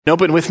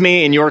Open with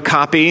me in your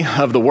copy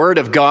of the Word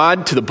of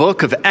God to the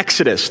book of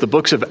Exodus. The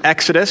books of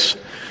Exodus.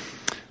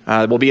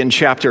 We'll be in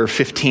chapter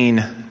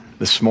 15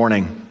 this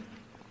morning.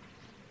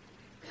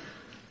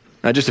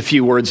 Just a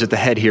few words at the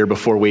head here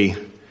before we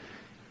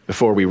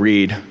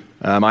read.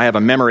 I have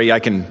a memory.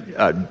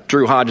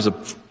 Drew Hodge is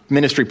a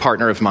ministry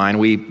partner of mine.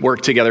 We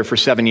worked together for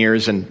 7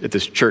 years at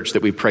this church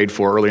that we prayed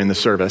for earlier in the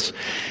service.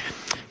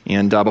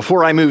 And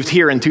before I moved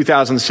here in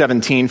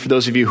 2017, for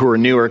those of you who are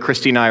newer,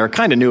 Christy and I are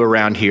kind of new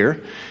around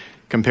here,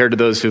 compared to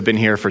those who've been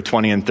here for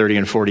 20 and 30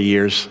 and 40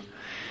 years.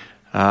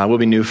 We'll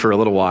be new for a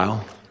little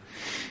while.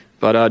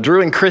 But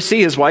Drew and Christy,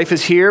 his wife,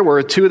 is here.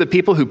 We're two of the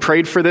people who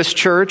prayed for this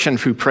church and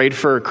who prayed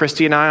for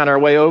Christy and I on our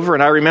way over.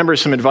 And I remember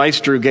some advice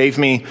Drew gave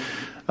me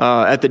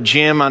at the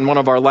gym on one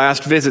of our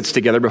last visits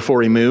together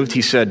before he moved.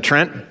 He said,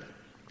 "Trent,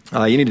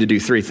 you need to do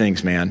 3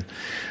 things, man.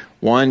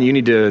 1, you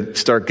need to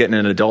start getting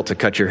an adult to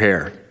cut your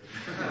hair.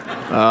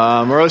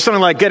 Or something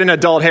like get an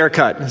adult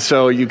haircut."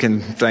 So you can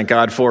thank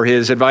God for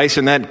his advice.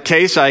 In that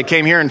case, I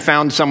came here and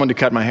found someone to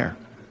cut my hair.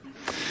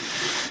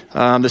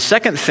 The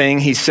second thing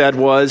he said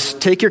was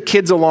take your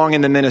kids along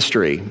in the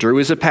ministry. Drew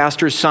is a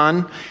pastor's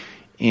son,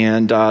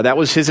 and that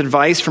was his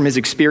advice from his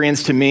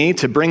experience to me,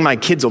 to bring my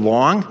kids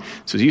along.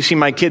 So as you see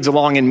my kids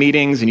along in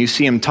meetings and you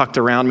see them tucked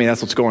around me,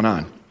 that's what's going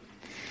on.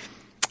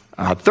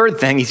 Third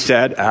thing he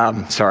said,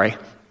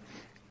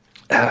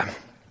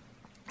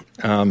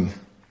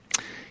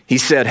 he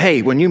said,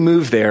 hey, when you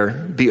move there,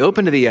 be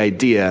open to the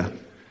idea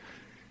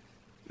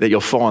that you'll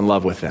fall in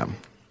love with them.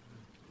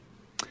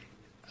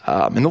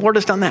 And the Lord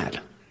has done that.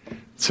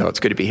 So it's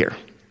good to be here.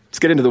 Let's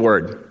get into the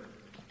Word.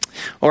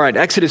 All right,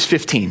 Exodus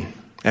 15.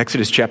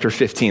 Exodus chapter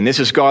 15. This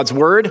is God's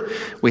Word.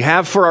 We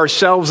have for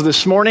ourselves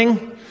this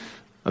morning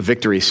a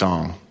victory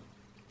song.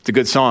 It's a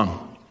good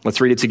song.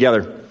 Let's read it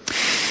together.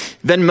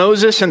 Then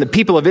Moses and the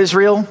people of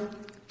Israel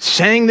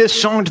sang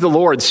this song to the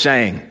Lord,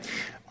 saying,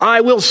 I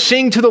will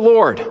sing to the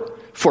Lord,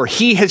 for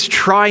he has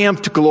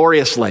triumphed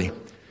gloriously.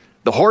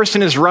 The horse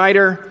and his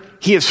rider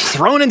he has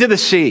thrown into the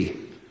sea.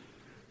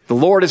 The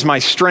Lord is my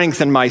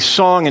strength and my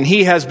song, and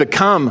he has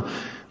become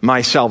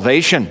my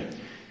salvation.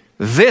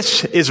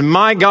 This is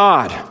my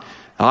God.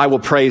 I will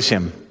praise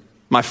him.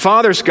 My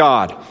father's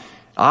God.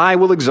 I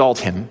will exalt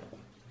him.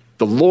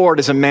 The Lord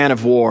is a man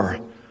of war.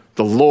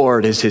 The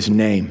Lord is his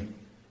name.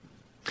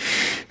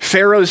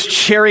 Pharaoh's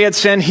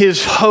chariots and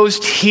his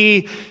host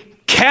he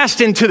cast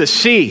into the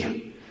sea,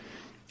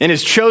 and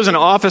his chosen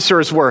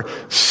officers were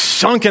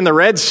sunk in the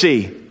Red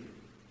Sea.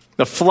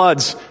 The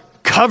floods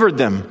covered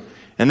them,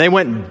 and they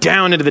went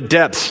down into the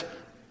depths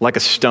like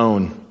a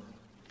stone.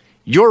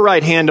 Your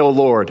right hand, O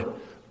Lord,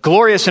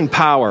 glorious in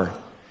power.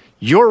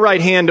 Your right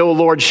hand, O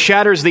Lord,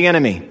 shatters the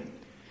enemy.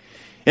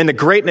 In the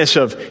greatness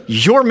of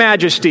your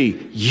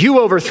majesty, you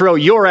overthrow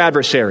your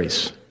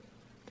adversaries.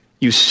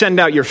 You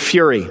send out your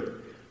fury.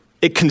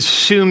 It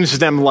consumes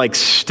them like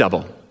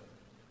stubble.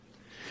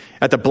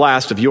 At the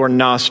blast of your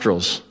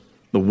nostrils,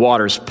 the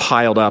waters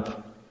piled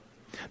up.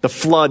 The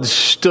floods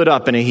stood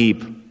up in a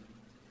heap.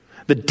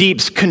 The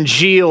deeps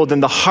congealed in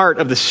the heart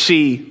of the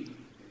sea.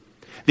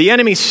 The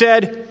enemy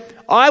said,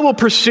 I will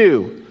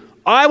pursue.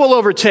 I will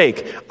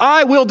overtake.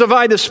 I will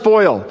divide the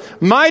spoil.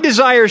 My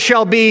desire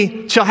shall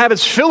have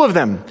its fill of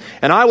them,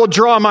 and I will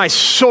draw my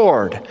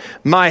sword.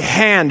 My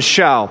hand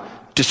shall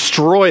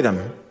destroy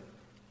them.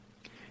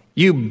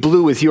 You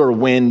blew with your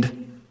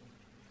wind.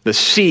 The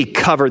sea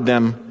covered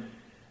them.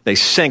 They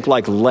sank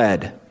like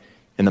lead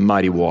in the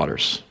mighty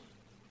waters.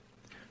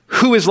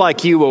 Who is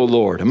like you, O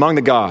Lord, among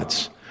the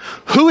gods?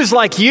 Who is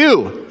like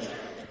you,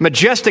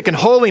 majestic in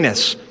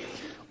holiness,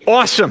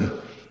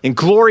 awesome in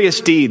glorious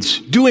deeds,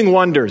 doing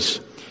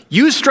wonders?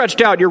 You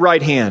stretched out your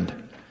right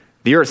hand.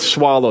 The earth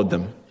swallowed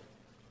them.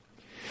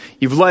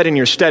 You've led in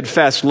your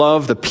steadfast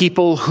love the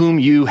people whom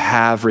you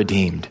have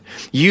redeemed.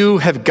 You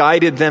have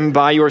guided them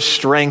by your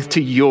strength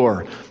to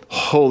your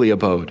holy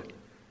abode.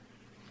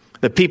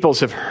 The peoples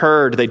have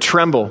heard, they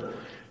tremble.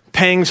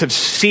 Pangs have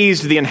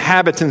seized the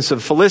inhabitants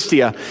of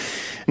Philistia.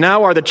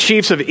 Now are the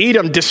chiefs of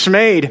Edom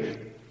dismayed.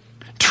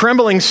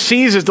 Trembling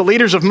seizes the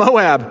leaders of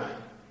Moab,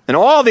 and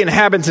all the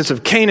inhabitants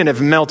of Canaan have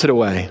melted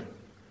away.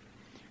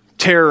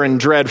 Terror and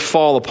dread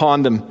fall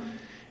upon them.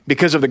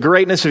 Because of the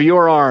greatness of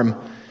your arm,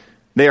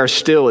 they are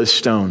still as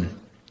stone,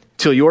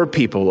 till your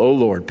people, O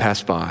Lord,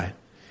 pass by,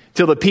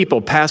 till the people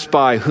pass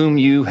by whom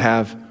you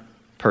have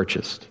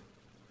purchased.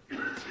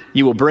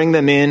 You will bring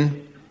them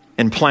in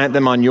and plant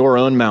them on your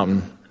own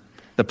mountain,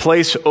 the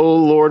place, O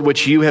Lord,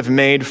 which you have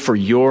made for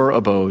your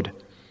abode,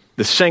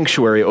 the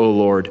sanctuary, O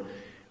Lord,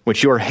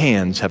 which your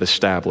hands have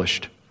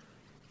established.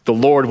 The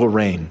Lord will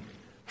reign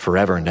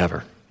forever and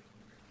ever.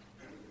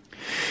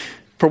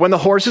 For when the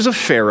horses of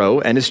Pharaoh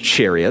and his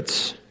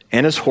chariots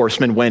and his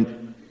horsemen went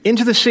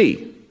into the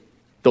sea,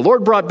 the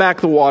Lord brought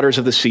back the waters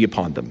of the sea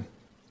upon them.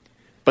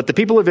 But the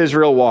people of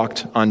Israel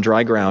walked on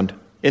dry ground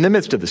in the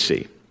midst of the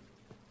sea.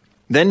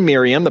 Then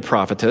Miriam, the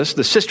prophetess,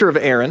 the sister of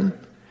Aaron,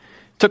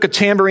 took a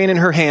tambourine in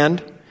her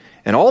hand,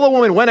 and all the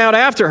women went out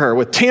after her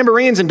with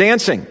tambourines and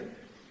dancing.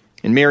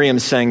 And Miriam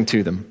sang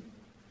to them,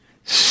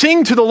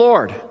 Sing to the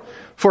Lord,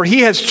 For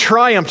he has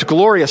triumphed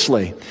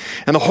gloriously,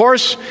 and the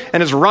horse and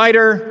his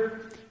rider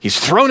he's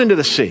thrown into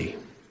the sea.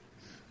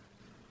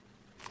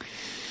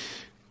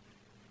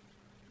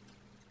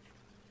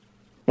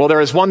 Well, there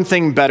is one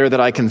thing better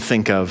that I can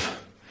think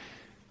of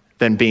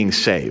than being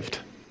saved.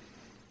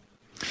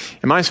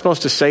 Am I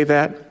supposed to say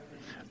that?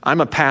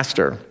 I'm a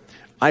pastor.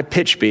 I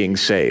pitch being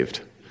saved.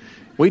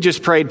 We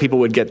just prayed people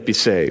would be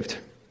saved.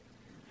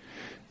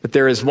 But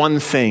there is one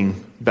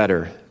thing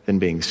better than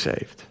being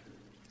saved.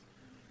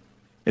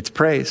 It's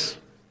praise.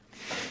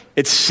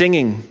 It's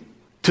singing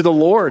to the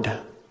Lord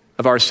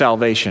of our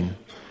salvation.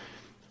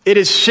 It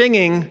is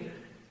singing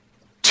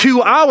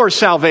to our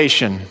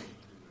salvation,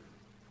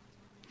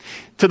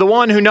 to the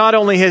one who not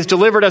only has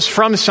delivered us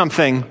from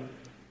something,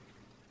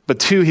 but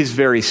to his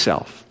very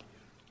self.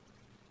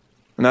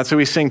 And that's what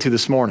we sing to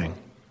this morning.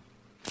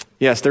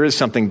 Yes, there is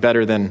something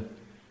better than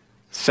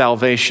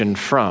salvation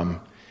from.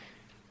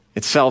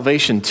 It's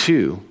salvation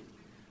to.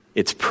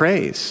 It's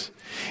praise.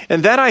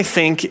 And that, I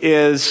think,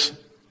 is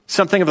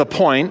something of the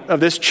point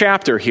of this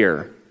chapter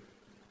here.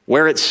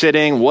 Where it's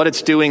sitting, what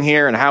it's doing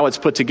here, and how it's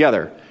put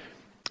together.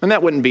 And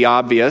that wouldn't be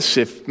obvious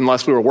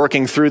unless we were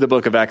working through the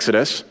book of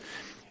Exodus.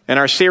 And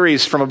our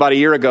series from about a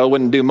year ago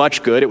wouldn't do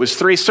much good. It was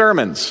 3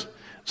 sermons.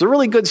 It was a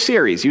really good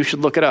series. You should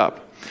look it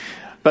up.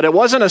 But it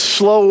wasn't a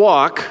slow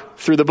walk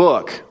through the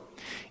book.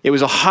 It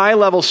was a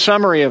high-level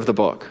summary of the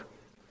book.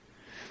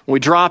 We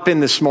drop in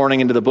this morning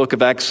into the book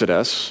of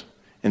Exodus,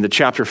 into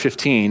chapter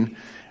 15,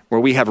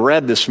 where we have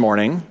read this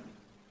morning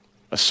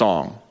a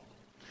song.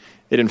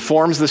 It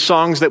informs the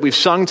songs that we've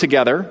sung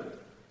together.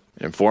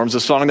 It informs the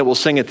song that we'll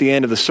sing at the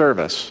end of the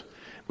service.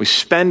 We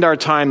spend our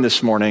time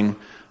this morning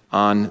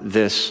on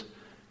this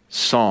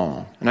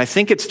song. And I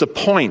think it's the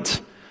point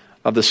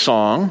of the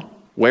song,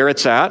 where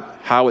it's at,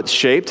 how it's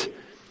shaped,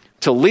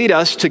 to lead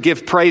us to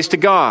give praise to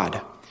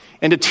God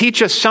and to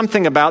teach us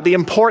something about the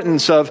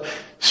importance of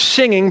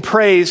singing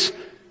praise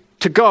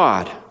to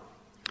God.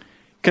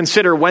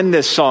 Consider when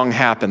this song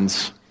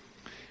happens.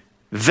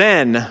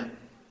 Then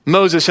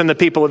Moses and the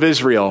people of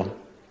Israel.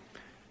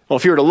 Well,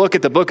 if you were to look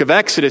at the book of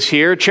Exodus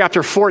here,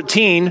 chapter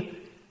 14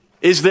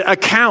 is the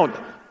account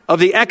of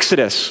the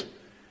Exodus,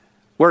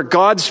 where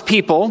God's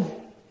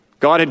people,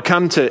 God had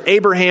come to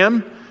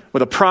Abraham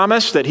with a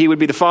promise that he would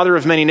be the father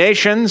of many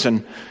nations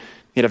and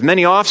he'd have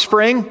many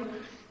offspring,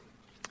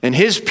 and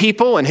his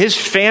people and his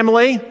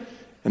family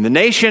and the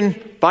nation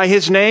by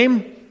his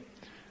name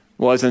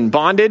was in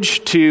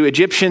bondage to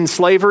Egyptian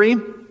slavery,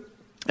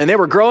 and they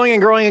were growing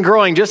and growing and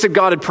growing just as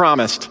God had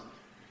promised.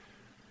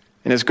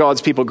 And as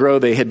God's people grow,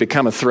 they had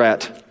become a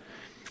threat.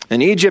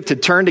 And Egypt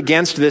had turned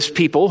against this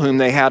people whom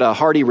they had a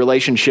hearty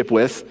relationship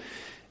with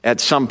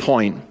at some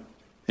point.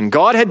 And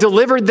God had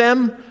delivered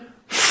them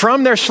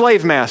from their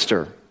slave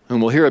master, whom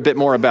we'll hear a bit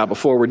more about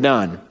before we're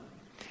done.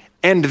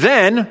 And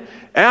then,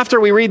 after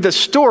we read the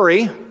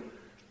story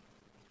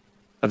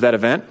of that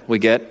event, we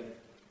get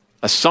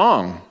a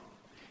song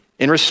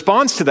in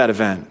response to that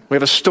event. We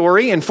have a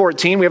story in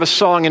 14, we have a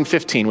song in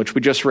 15, which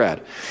we just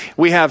read.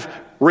 We have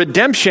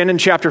redemption in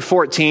chapter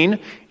 14,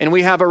 and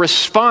we have a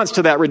response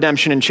to that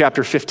redemption in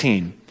chapter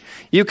 15.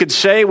 You could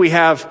say we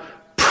have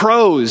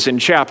prose in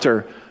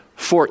chapter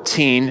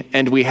 14,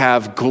 and we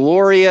have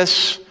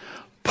glorious,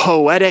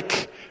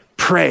 poetic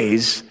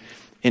praise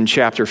in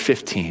chapter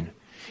 15.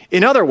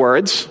 In other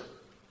words,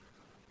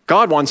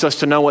 God wants us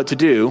to know what to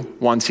do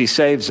once he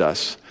saves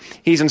us.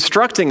 He's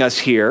instructing us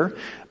here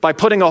by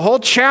putting a whole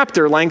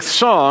chapter-length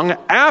song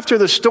after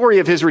the story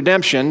of his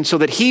redemption so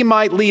that he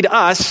might lead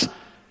us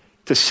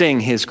to sing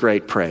his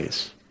great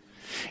praise.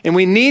 And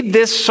we need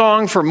this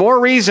song for more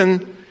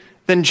reason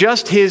than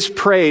just his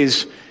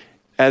praise,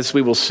 as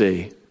we will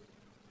see.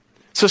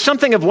 So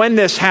something of when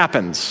this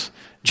happens,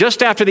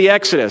 just after the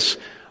Exodus,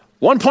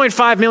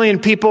 1.5 million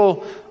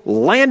people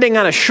landing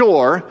on a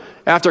shore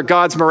after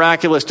God's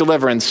miraculous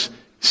deliverance,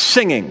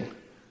 singing.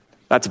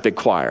 That's a big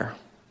choir.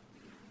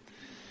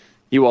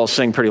 You all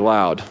sing pretty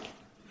loud.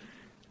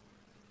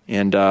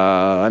 And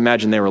I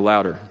imagine they were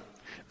louder.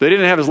 They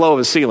didn't have as low of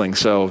a ceiling,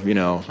 so,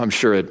 I'm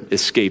sure it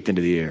escaped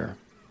into the air.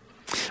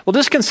 Well,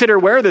 just consider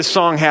where this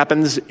song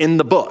happens in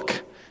the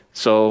book.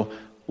 So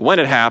when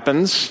it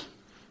happens,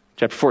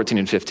 chapter 14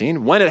 and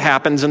 15, when it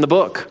happens in the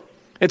book.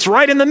 It's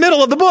right in the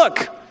middle of the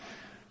book.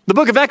 The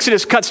book of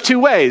Exodus cuts 2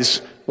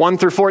 ways, 1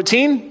 through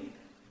 14,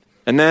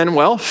 and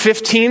then,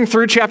 15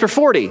 through chapter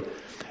 40.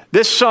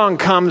 This song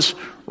comes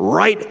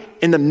right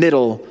in the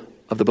middle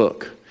of the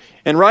book.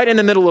 And right in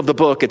the middle of the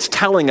book, it's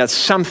telling us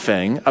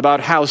something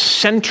about how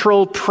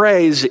central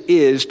praise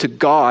is to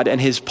God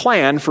and his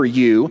plan for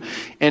you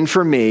and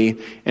for me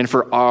and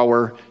for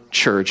our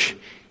church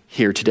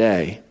here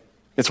today.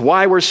 It's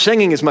why we're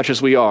singing as much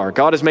as we are.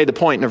 God has made the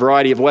point in a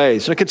variety of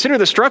ways. So consider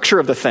the structure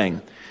of the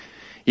thing.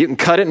 You can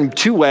cut it in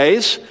 2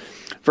 ways.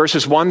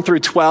 Verses 1 through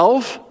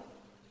 12,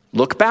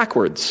 look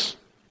backwards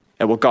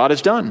at what God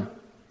has done.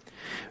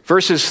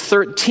 Verses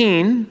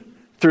 13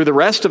 through the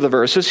rest of the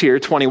verses here,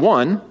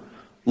 21,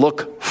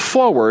 look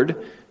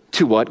forward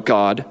to what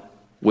God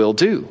will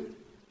do.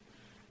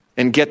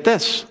 And get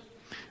this,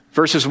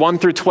 Verses 1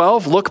 through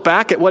 12, look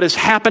back at what has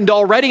happened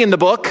already in the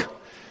book.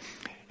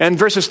 And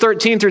verses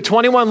 13 through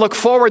 21, look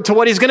forward to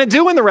what he's going to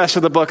do in the rest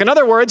of the book. In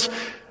other words,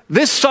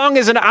 this song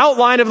is an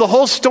outline of the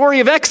whole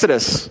story of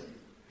Exodus.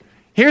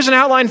 Here's an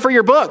outline for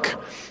your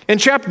book.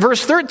 And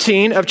verse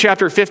 13 of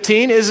chapter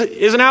 15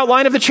 is an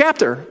outline of the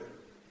chapter.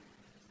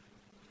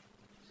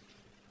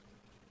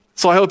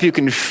 So I hope you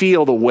can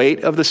feel the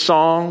weight of the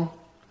song.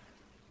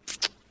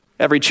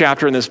 Every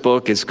chapter in this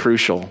book is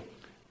crucial.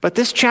 But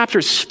this chapter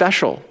is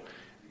special.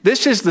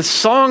 This is the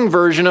song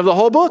version of the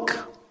whole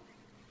book.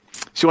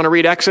 So you want to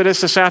read Exodus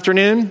this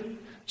afternoon?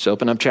 Just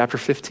open up chapter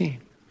 15.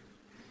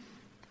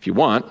 If you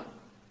want,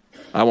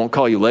 I won't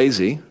call you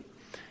lazy.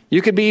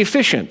 You could be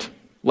efficient.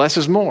 Less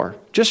is more.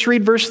 Just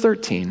read verse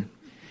 13.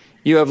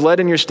 You have led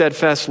in your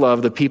steadfast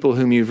love the people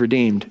whom you've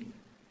redeemed.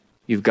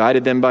 You've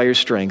guided them by your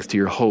strength to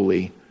your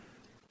holy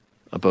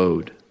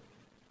abode.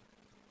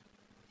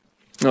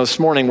 Now, this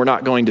morning, we're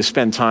not going to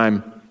spend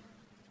time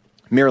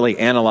merely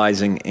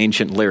analyzing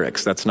ancient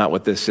lyrics. That's not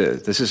what this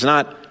is. This is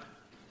not,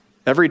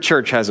 every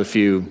church has a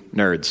few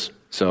nerds.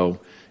 So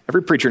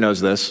every preacher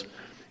knows this.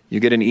 You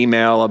get an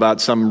email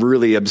about some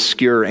really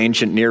obscure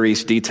ancient Near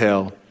East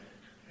detail,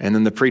 and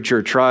then the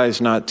preacher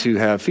tries not to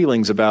have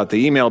feelings about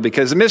the email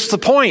because it missed the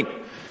point.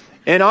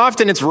 And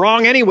often it's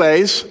wrong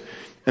anyways.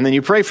 And then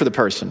you pray for the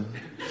person.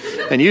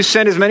 And you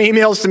send as many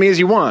emails to me as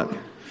you want.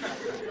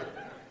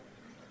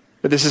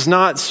 But this is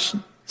not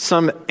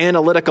some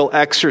analytical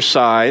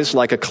exercise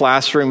like a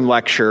classroom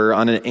lecture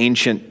on an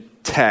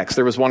ancient text.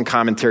 There was one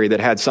commentary that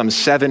had some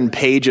 7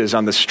 pages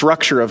on the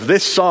structure of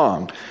this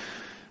song.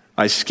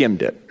 I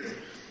skimmed it.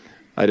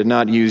 I did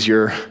not use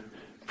your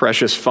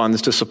precious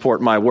funds to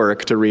support my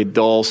work to read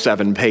dull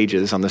 7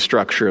 pages on the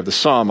structure of the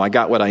psalm. I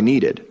got what I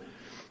needed,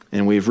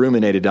 and we've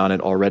ruminated on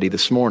it already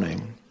this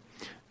morning.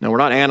 Now, we're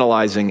not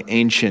analyzing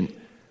ancient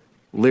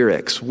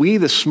lyrics. We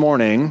this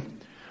morning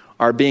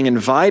are being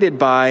invited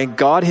by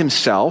God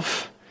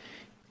himself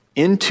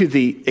into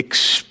the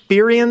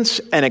experience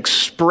and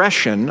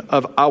expression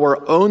of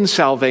our own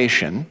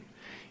salvation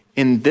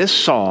in this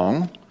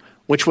song,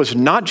 which was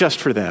not just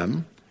for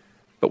them,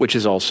 but which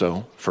is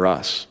also for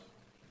us.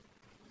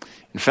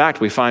 In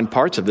fact, we find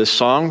parts of this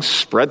song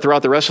spread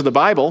throughout the rest of the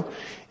Bible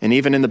and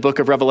even in the book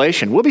of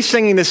Revelation. We'll be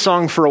singing this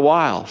song for a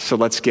while, so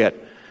let's get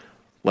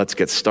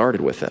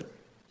started with it.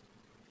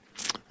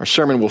 Our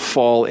sermon will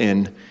fall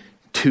in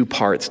 2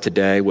 parts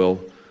today. We'll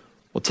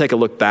take a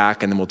look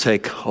back and then we'll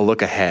take a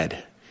look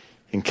ahead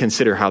and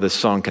consider how this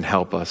song can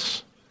help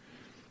us.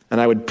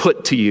 And I would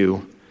put to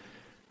you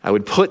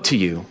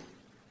that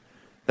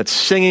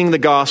singing the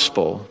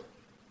gospel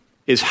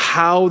is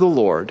how the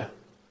Lord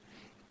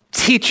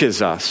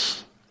teaches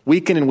us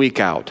week in and week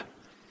out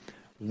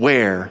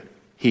where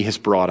he has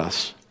brought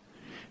us.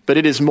 But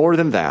it is more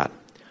than that.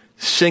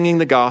 Singing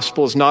the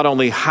gospel is not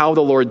only how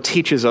the Lord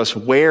teaches us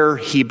where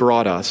he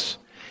brought us,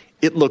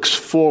 it looks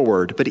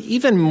forward. But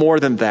even more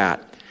than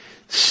that,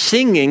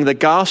 singing the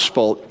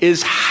gospel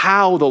is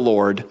how the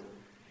Lord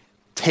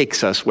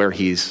takes us where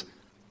he's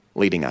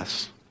leading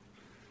us.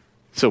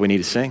 So we need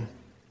to sing.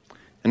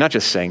 And not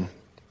just sing,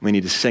 we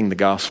need to sing the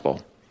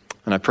gospel.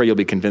 And I pray you'll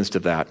be convinced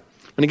of that.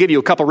 I'm going to give you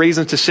a couple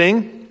reasons to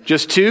sing.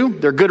 Just 2.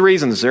 They're good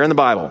reasons. They're in the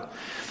Bible.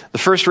 The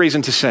first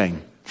reason to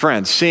sing.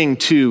 Friends, sing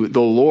to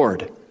the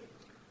Lord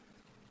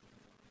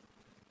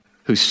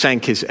who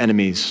sank his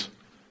enemies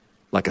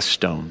like a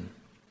stone.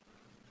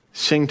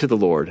 Sing to the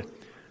Lord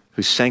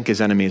who sank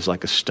his enemies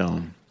like a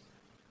stone.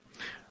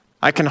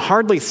 I can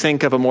hardly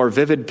think of a more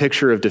vivid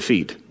picture of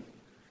defeat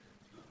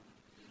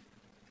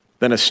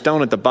than a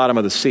stone at the bottom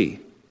of the sea.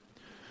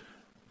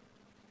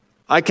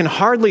 I can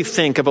hardly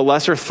think of a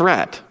lesser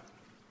threat.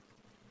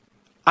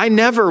 I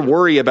never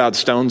worry about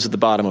stones at the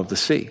bottom of the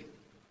sea.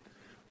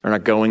 They're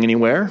not going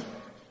anywhere.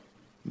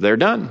 They're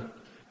done.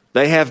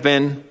 They have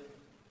been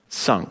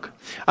sunk.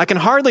 I can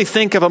hardly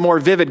think of a more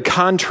vivid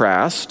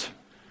contrast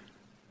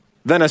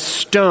than a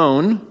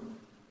stone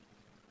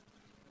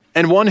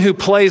and one who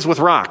plays with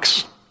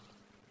rocks.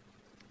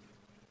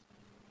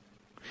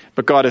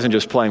 But God isn't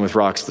just playing with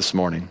rocks this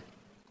morning.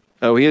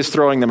 Oh, he is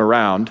throwing them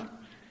around.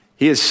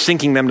 He is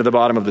sinking them to the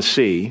bottom of the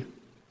sea.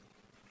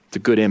 It's a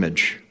good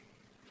image.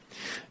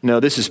 No,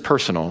 this is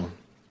personal.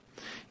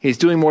 He's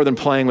doing more than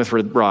playing with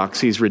rocks.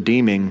 He's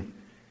redeeming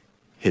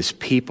his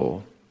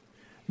people.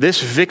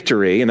 This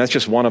victory, and that's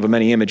just one of the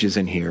many images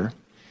in here,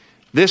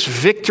 this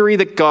victory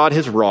that God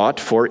has wrought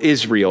for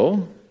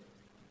Israel,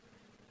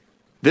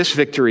 this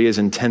victory is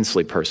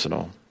intensely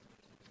personal.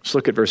 Let's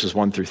look at verses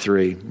 1 through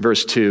 3.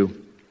 Verse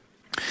 2.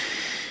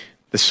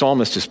 The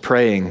psalmist is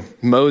praying.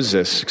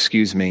 Moses,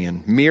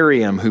 and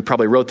Miriam, who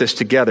probably wrote this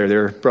together,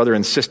 their brother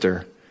and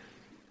sister.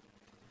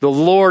 The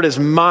Lord is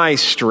my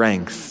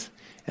strength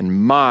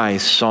and my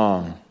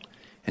song,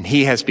 and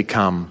he has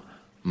become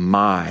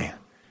my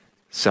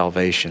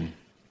salvation.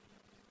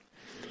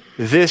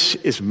 This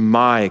is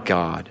my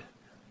God.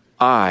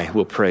 I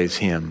will praise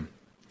him.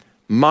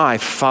 My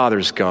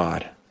Father's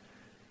God,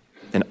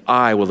 and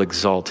I will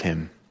exalt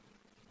him.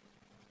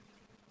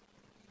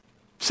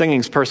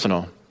 Singing's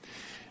personal.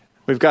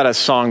 We've got a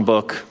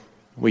songbook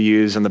we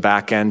use in the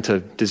back end to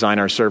design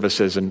our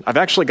services. And I've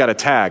actually got a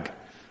tag: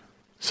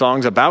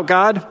 songs about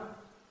God,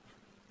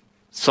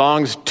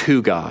 songs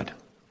to God.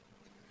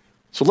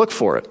 So look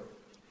for it.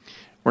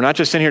 We're not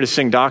just in here to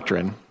sing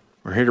doctrine.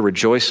 We're here to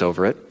rejoice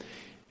over it.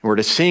 And we're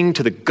to sing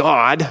to the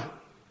God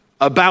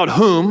about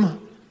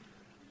whom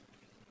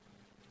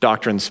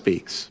doctrine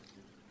speaks.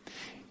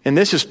 And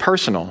this is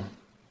personal.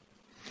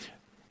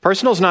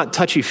 Personal is not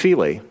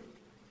touchy-feely.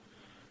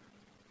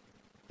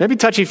 Maybe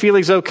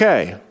touchy-feely is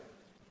okay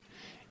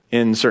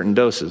in certain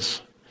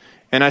doses.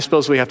 And I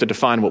suppose we have to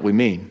define what we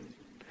mean.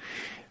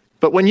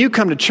 But when you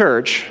come to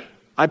church,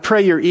 I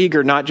pray you're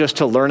eager not just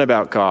to learn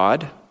about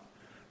God,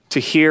 to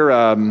hear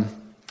an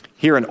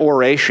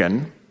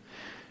oration,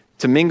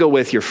 to mingle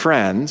with your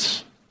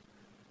friends,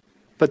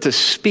 but to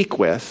speak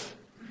with,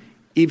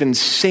 even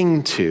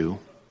sing to,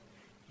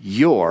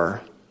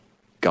 your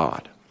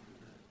God.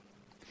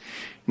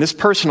 And this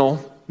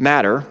personal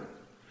matter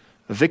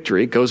of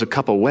victory goes a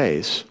couple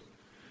ways.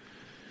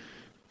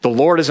 The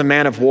Lord is a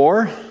man of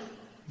war.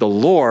 The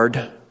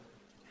Lord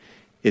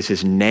is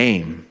his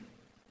name.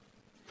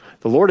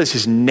 The Lord is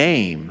his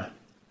name.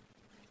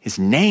 His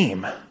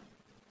name.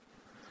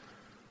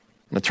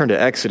 I'm going to turn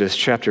to Exodus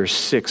chapter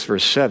 6,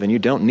 verse 7. You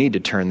don't need to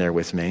turn there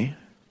with me,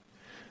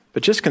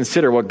 but just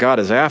consider what God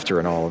is after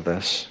in all of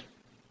this.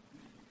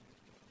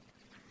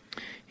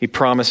 He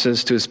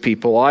promises to his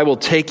people, I will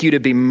take you to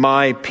be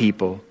my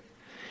people,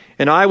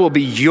 and I will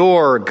be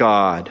your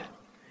God.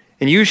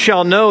 And you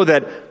shall know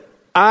that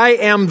I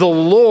am the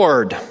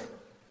Lord,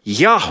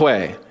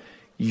 Yahweh,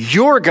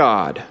 your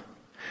God,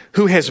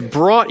 who has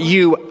brought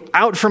you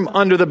out from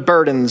under the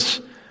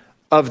burdens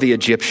of the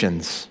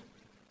Egyptians.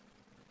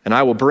 And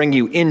I will bring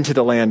you into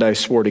the land I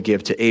swore to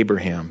give to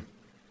Abraham,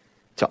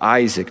 to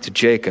Isaac, to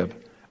Jacob.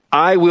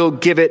 I will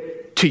give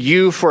it to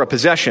you for a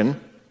possession.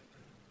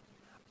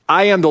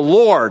 I am the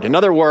Lord. In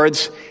other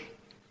words,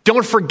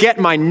 don't forget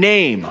my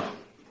name.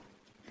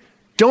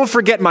 Don't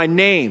forget my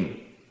name.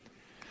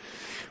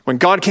 When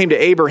God came to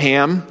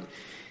Abraham,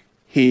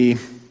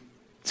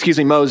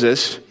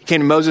 Moses, he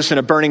came to Moses in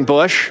a burning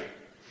bush,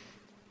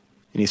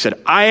 and he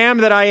said, I am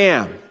that I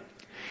am.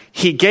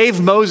 He gave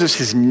Moses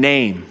his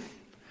name.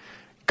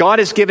 God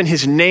has given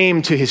his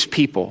name to his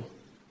people.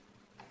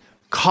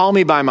 Call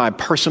me by my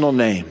personal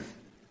name.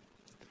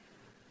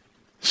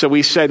 So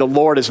we say the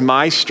Lord is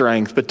my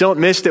strength, but don't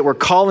miss that we're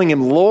calling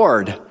him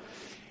Lord.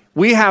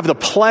 We have the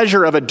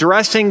pleasure of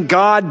addressing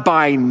God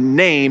by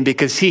name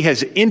because he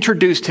has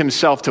introduced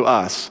himself to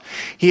us.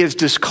 He has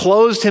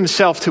disclosed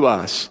himself to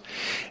us.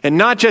 And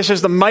not just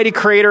as the mighty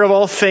creator of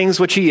all things,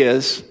 which he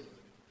is,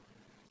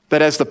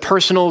 but as the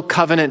personal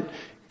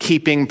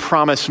covenant-keeping,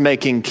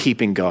 promise-making,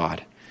 keeping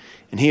God.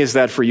 And he is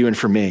that for you and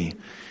for me.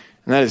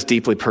 And that is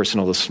deeply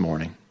personal this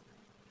morning.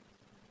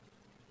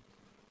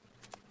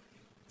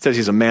 It says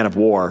he's a man of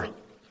war.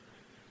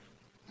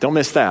 Don't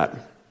miss that.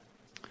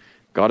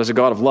 God is a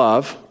God of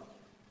love,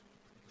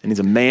 and he's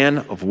a man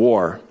of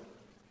war.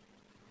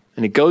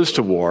 And he goes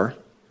to war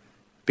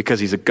because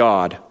he's a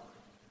God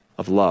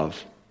of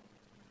love.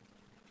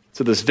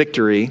 So this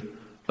victory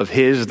of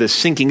his, this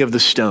sinking of the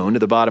stone to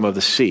the bottom of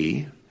the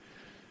sea,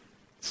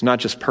 it's not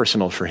just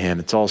personal for him,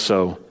 it's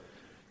also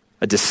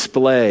a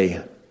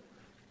display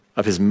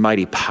of his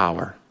mighty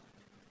power.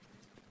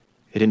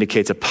 It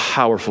indicates a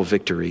powerful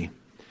victory.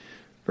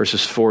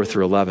 Verses 4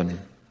 through 11.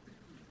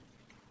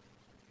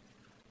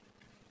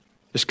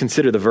 Just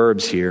consider the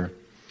verbs here.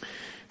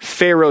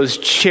 Pharaoh's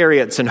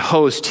chariots and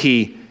host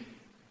he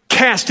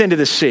cast into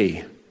the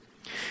sea,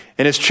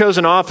 and his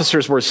chosen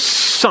officers were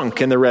sunk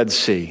in the Red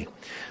Sea.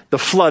 The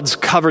floods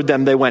covered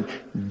them. They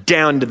went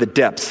down to the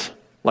depths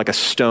like a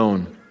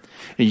stone.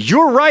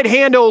 Your right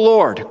hand, O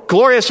Lord,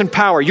 glorious in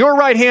power. Your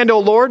right hand, O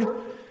Lord,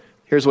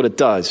 here's what it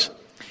does.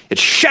 It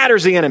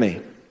shatters the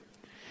enemy.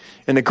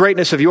 In the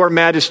greatness of your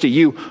majesty,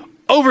 you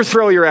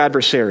overthrow your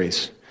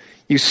adversaries.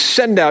 You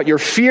send out your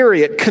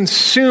fury. It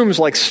consumes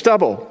like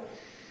stubble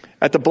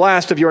at the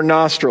blast of your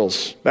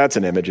nostrils. That's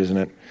an image, isn't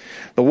it?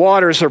 The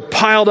waters are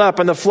piled up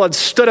and the floods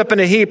stood up in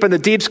a heap and the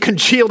deeps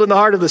congealed in the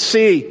heart of the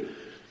sea.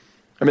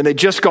 I mean, they'd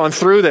just gone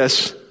through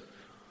this.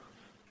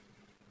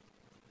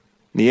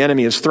 The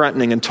enemy is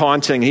threatening and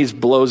taunting. He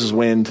blows his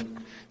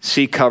wind.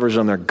 Sea covers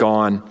them. They're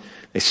gone.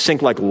 They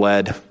sink like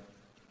lead.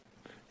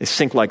 They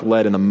sink like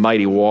lead in the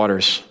mighty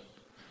waters.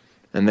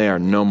 And they are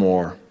no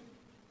more.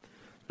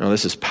 No,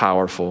 this is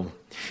powerful.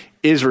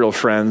 Israel,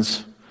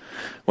 friends,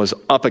 was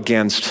up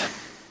against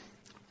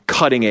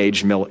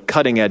cutting-edge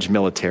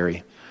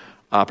military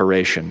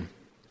operation.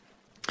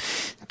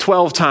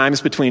 12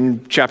 times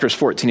between chapters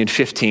 14 and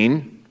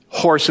 15,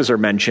 horses are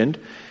mentioned.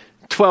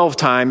 12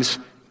 times,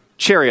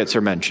 chariots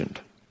are mentioned.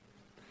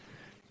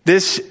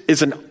 This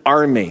is an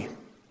army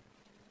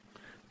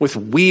with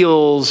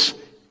wheels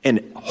and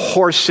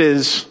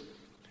horses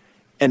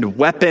and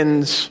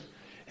weapons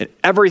and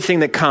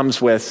everything that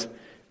comes with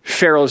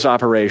Pharaoh's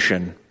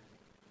operation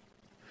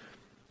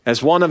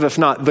as one of, if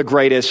not the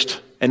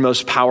greatest and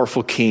most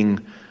powerful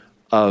king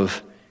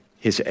of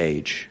his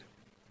age.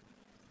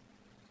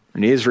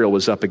 And Israel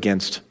was up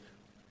against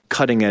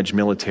cutting-edge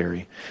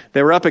military.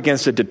 They were up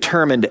against a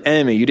determined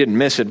enemy. You didn't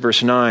miss it.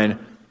 Verse 9,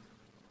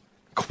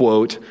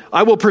 quote,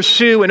 I will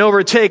pursue and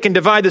overtake and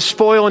divide the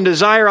spoil, and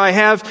desire I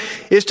have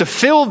is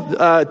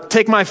to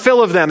take my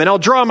fill of them, and I'll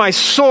draw my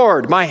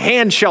sword. My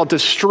hand shall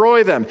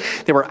destroy them.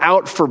 They were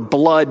out for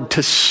blood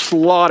to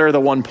slaughter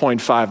the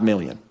 1.5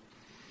 million,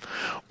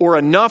 or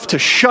enough to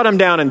shut them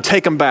down and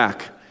take them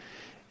back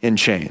in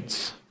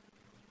chains.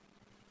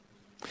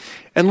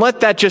 And let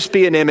that just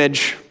be an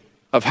image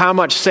of how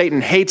much Satan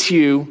hates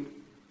you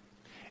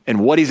and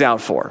what he's out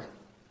for.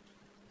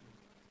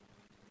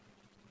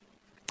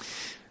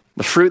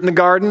 The fruit in the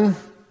garden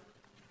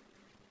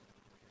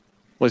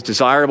was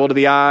desirable to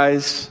the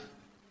eyes.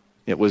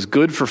 It was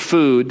good for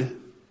food.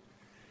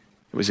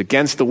 It was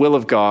against the will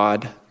of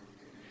God.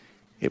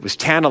 It was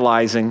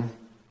tantalizing.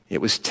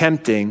 It was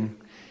tempting.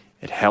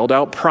 It held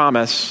out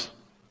promise.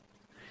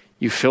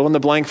 You fill in the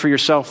blank for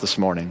yourself this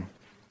morning.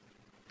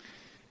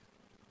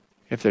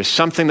 If there's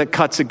something that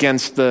cuts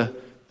against the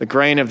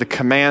grain of the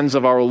commands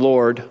of our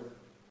Lord,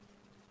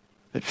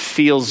 that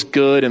feels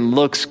good and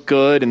looks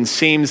good and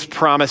seems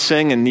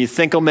promising and you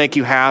think will make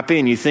you happy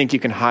and you think you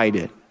can hide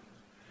it,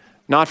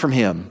 not from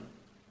him.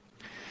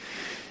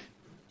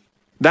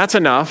 That's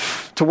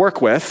enough to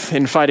work with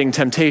in fighting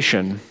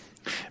temptation.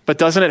 But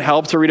doesn't it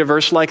help to read a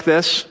verse like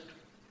this?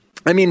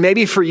 I mean,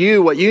 maybe for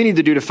you, what you need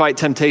to do to fight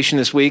temptation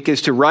this week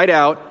is to write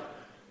out,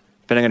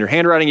 depending on your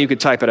handwriting, you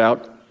could type it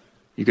out.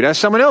 You could ask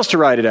someone else to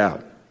write it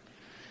out.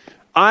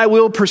 I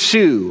will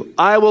pursue.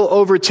 I will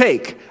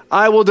overtake.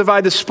 I will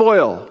divide the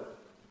spoil.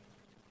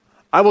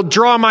 I will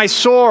draw my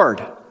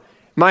sword.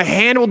 My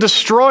hand will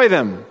destroy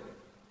them.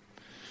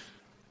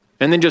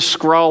 And then just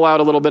scrawl out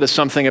a little bit of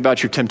something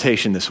about your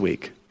temptation this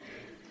week,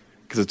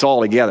 because it's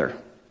all together.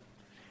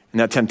 And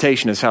that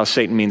temptation is how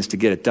Satan means to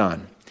get it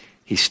done.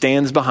 He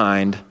stands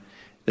behind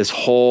this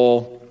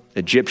whole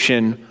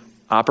Egyptian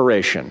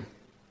operation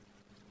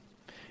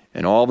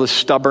and all the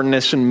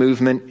stubbornness and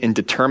movement and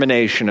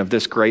determination of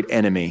this great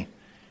enemy,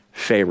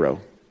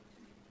 Pharaoh.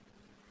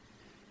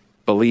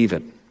 Believe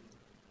it.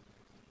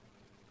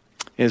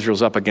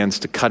 Israel's up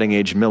against a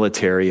cutting-edge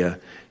military, a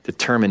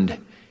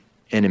determined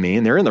enemy,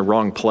 and they're in the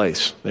wrong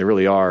place. They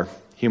really are,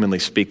 humanly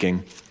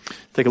speaking.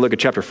 Take a look at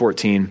chapter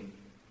 14.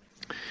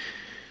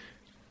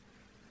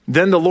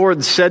 Then the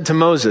Lord said to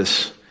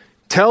Moses,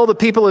 tell the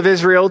people of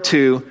Israel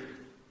to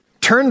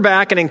turn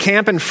back and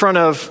encamp in front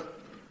of,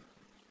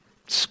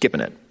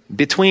 skipping it,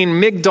 between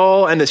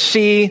Migdol and the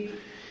sea,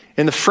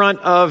 in the front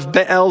of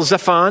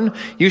Baal-Zephon.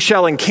 You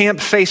shall encamp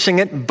facing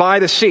it by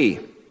the sea.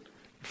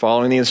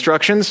 Following the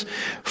instructions.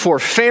 For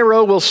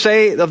Pharaoh will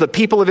say of the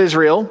people of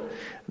Israel,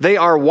 they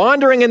are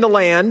wandering in the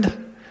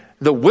land,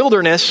 the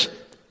wilderness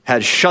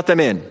has shut them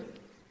in.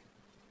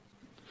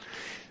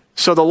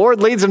 So the Lord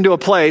leads them to a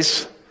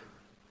place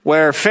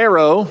where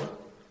Pharaoh,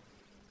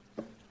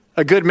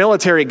 a good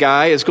military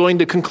guy, is going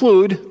to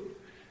conclude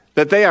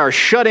that they are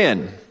shut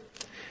in.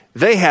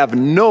 They have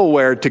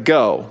nowhere to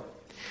go.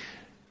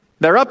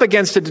 They're up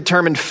against a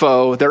determined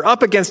foe. They're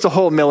up against a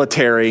whole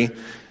military.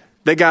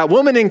 They got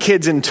women and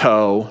kids in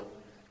tow,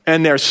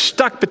 and they're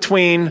stuck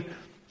between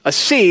a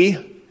sea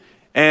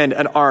and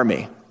an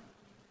army.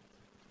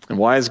 And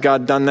why has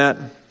God done that?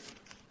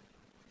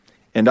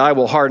 And I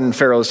will harden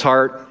Pharaoh's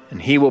heart,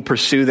 and he will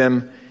pursue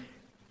them.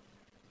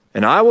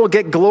 And I will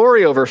get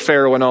glory over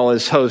Pharaoh and all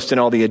his host, and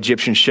all the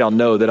Egyptians shall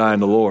know that I am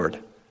the Lord.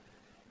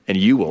 And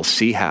you will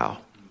see how.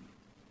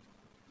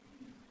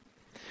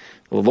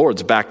 The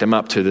Lord's backed him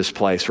up to this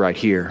place right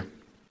here.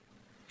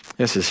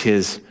 This is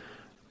his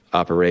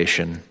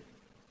operation.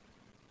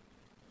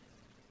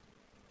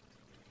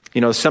 You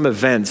know, some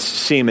events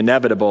seem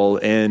inevitable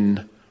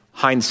in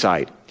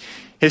hindsight.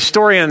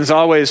 Historians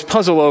always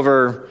puzzle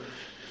over,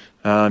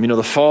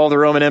 the fall of the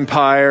Roman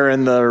Empire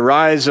and the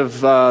rise of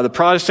the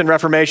Protestant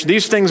Reformation.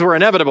 These things were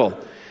inevitable.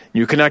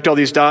 You connect all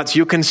these dots,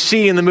 you can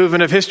see in the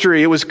movement of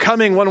history it was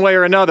coming one way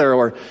or another.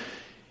 Or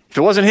if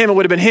it wasn't him, it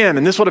would have been him.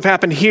 And this would have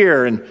happened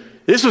here. And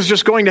this was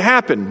just going to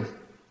happen.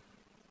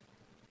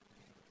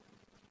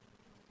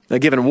 A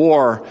given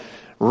war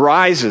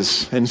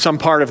rises in some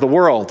part of the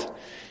world.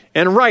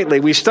 And rightly,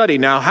 we study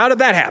now, how did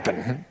that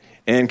happen?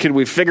 And could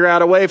we figure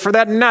out a way for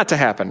that not to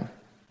happen?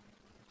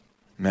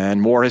 Man,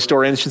 more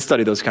historians should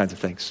study those kinds of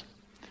things.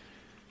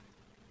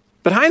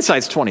 But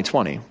hindsight's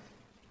 20/20.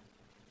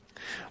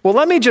 Well,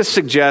 let me just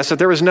suggest that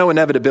there was no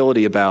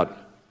inevitability about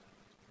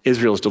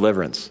Israel's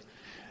deliverance.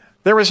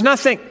 There was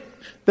nothing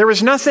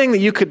that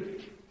you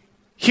could,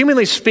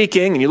 humanly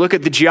speaking, and you look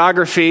at the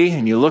geography,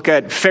 and you look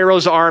at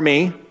Pharaoh's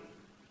army,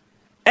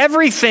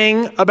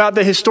 everything about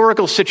the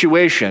historical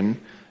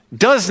situation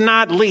does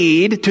not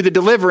lead to the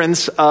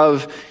deliverance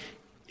of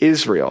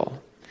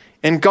Israel.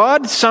 And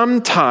God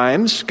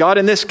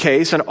in this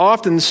case, and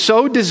often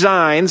so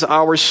designs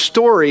our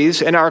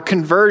stories and our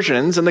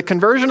conversions, and the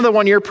conversion of the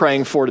one you're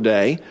praying for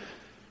today,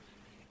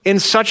 in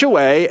such a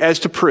way as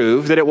to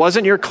prove that it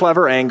wasn't your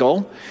clever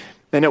angle,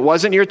 and it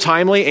wasn't your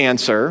timely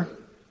answer,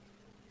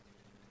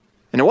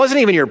 and it wasn't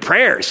even your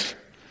prayers.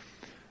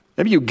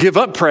 Maybe you give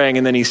up praying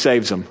and then he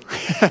saves them.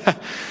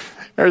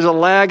 There's a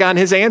lag on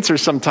his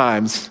answers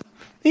sometimes.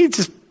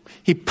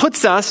 He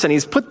puts us, and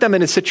he's put them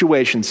in a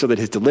situation so that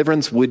his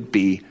deliverance would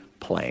be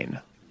plain.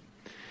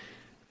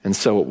 And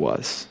so it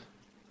was.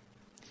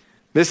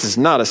 This is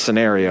not a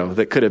scenario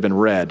that could have been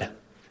read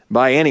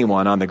by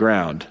anyone on the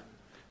ground,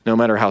 no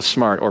matter how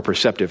smart or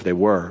perceptive they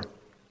were.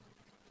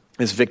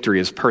 This victory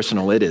is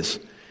personal. It is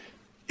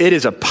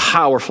a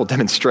powerful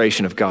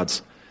demonstration of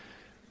God's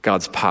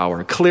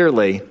power.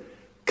 Clearly,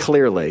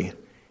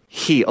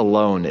 he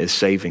alone is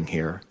saving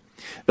here.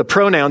 The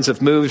pronouns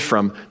have moved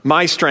from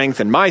my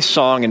strength and my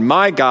song and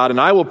my God, and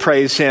I will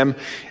praise him.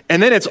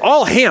 And then it's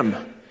all him.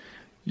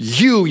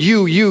 You.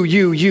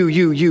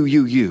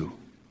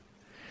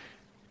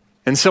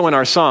 And so in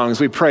our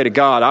songs, we pray to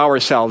God, our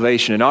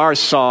salvation and our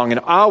song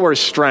and our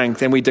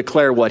strength, and we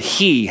declare what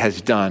he has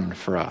done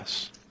for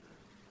us.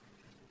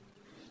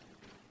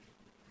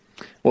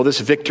 Well,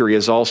 this victory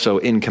is also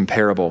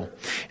incomparable.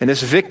 And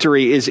this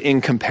victory is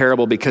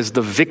incomparable because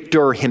the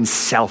victor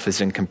himself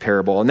is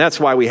incomparable. And that's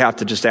why we have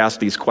to just ask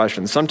these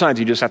questions. Sometimes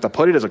you just have to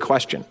put it as a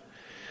question.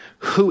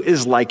 Who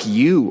is like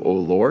you, O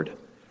Lord,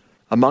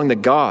 among the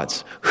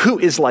gods? Who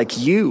is like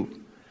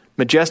you,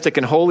 majestic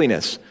in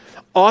holiness,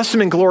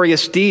 awesome in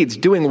glorious deeds,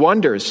 doing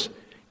wonders?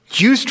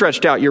 You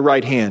stretched out your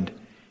right hand,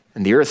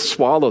 and the earth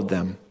swallowed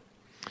them.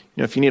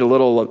 If you need a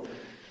little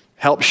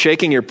help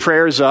shaking your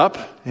prayers up,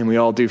 and we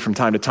all do from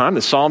time to time,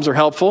 the Psalms are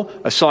helpful.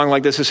 A song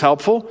like this is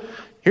helpful.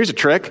 Here's a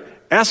trick.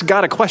 Ask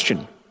God a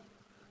question.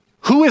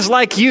 Who is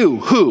like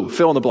you? Who?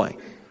 Fill in the blank.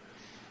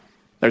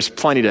 There's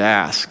plenty to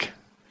ask.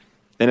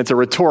 And it's a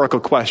rhetorical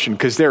question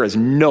because there is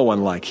no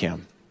one like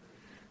him.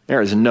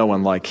 There is no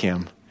one like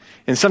him.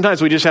 And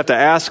sometimes we just have to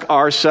ask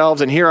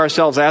ourselves and hear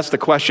ourselves ask the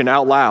question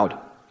out loud.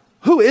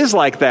 Who is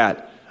like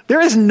that? There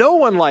is no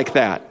one like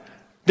that.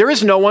 There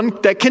is no one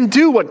that can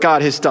do what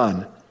God has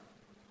done.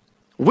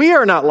 We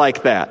are not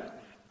like that.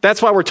 That's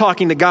why we're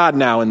talking to God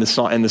now in the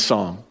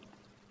song.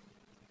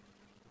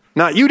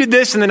 Not you did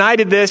this and then I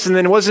did this and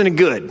then it wasn't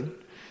good.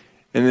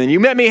 And then you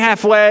met me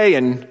halfway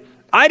and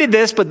I did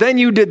this, but then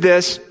you did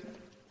this.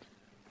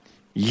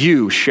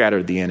 You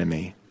shattered the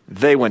enemy.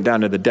 They went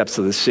down to the depths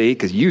of the sea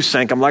because you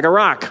sank them like a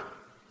rock.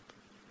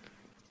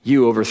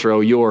 You overthrow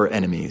your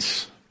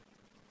enemies.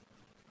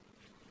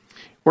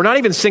 We're not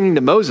even singing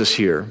to Moses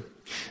here.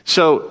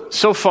 So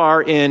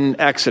far in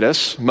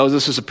Exodus,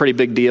 Moses is a pretty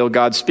big deal.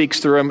 God speaks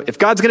through him. If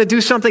God's going to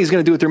do something, he's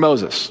going to do it through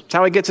Moses. It's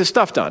how he gets his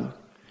stuff done.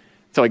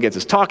 It's how he gets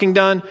his talking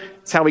done.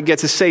 It's how he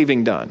gets his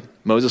saving done.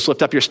 Moses,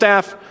 lift up your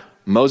staff.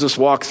 Moses,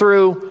 walk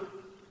through.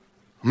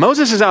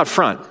 Moses is out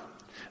front.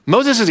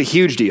 Moses is a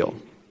huge deal.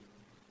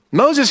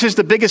 Moses is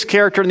the biggest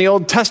character in the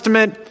Old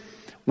Testament.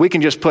 We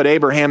can just put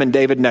Abraham and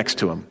David next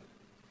to him.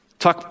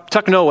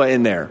 Tuck Noah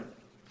in there.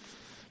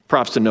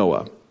 Props to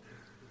Noah.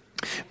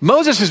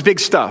 Moses is big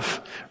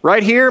stuff.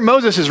 Right here,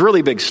 Moses is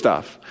really big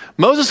stuff.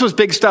 Moses was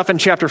big stuff in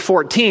chapter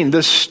 14,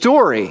 the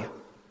story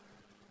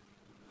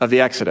of the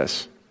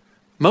Exodus.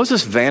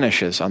 Moses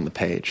vanishes on the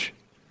page.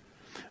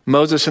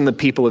 Moses and the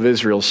people of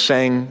Israel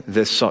sang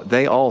this song.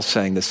 They all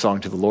sang this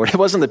song to the Lord. It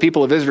wasn't the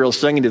people of Israel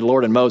singing to the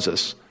Lord and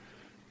Moses.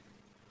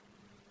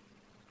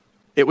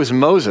 It was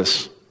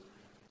Moses,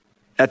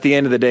 at the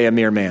end of the day, a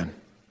mere man,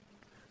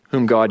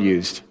 whom God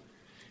used,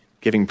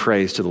 giving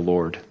praise to the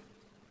Lord.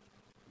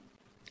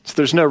 So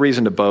there's no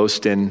reason to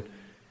boast in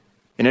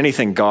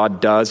anything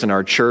God does in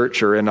our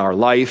church or in our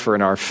life or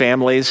in our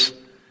families.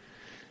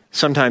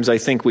 Sometimes I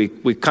think we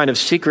kind of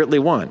secretly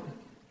want.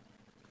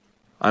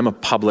 I'm a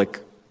public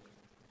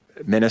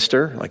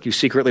minister, like you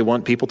secretly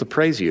want people to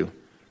praise you.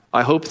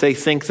 I hope they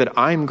think that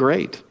I'm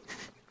great.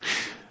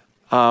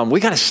 We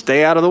got to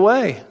stay out of the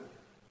way.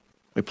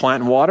 We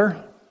plant and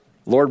water.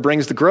 Lord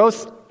brings the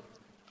growth.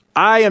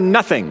 I am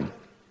nothing.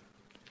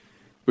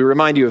 We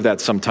remind you of that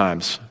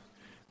sometimes.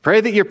 Pray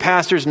that your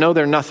pastors know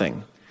they're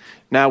nothing.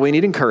 Now, we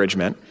need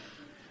encouragement.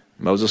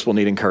 Moses will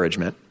need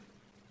encouragement.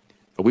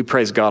 But we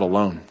praise God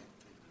alone.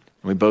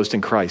 And we boast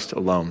in Christ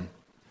alone.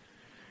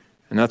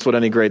 And that's what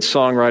any great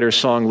songwriter,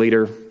 song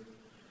leader,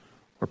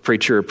 or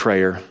preacher or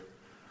prayer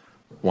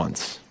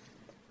wants.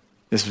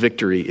 This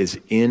victory is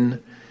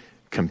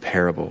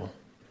incomparable.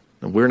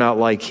 And we're not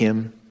like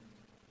him.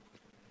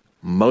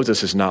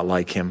 Moses is not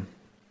like him.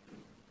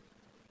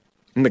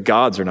 And the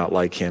gods are not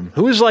like him.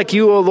 Who is like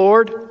you, O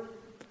Lord?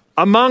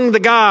 Among the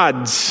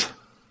gods.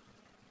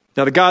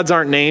 Now, the gods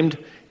aren't named,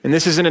 and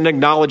this isn't an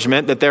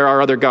acknowledgement that there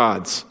are other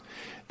gods.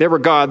 There were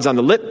gods on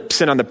the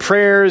lips and on the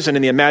prayers and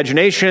in the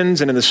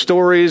imaginations and in the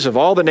stories of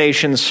all the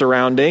nations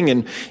surrounding.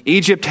 And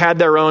Egypt had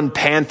their own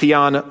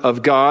pantheon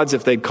of gods,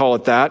 if they'd call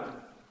it that.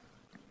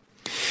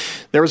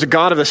 There was a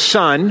god of the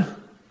sun.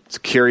 It's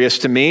curious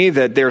to me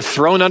that they're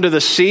thrown under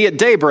the sea at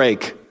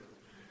daybreak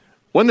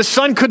when the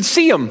sun could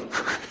see them.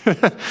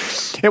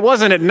 It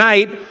wasn't at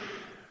night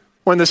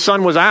when the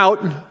sun was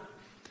out.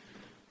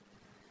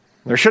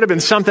 There should have been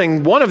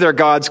something one of their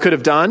gods could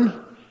have done.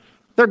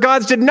 Their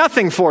gods did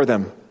nothing for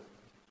them.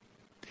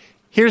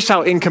 Here's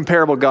how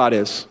incomparable God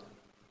is.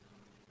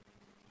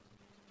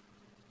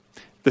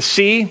 The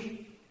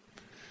sea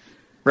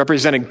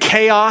represented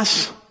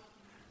chaos.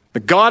 The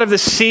God of the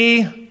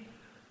sea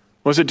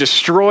was a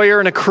destroyer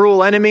and a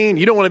cruel enemy, and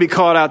you don't want to be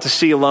caught out to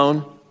sea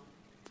alone.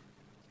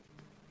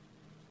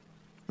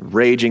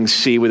 Raging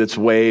sea with its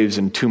waves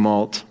and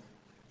tumult.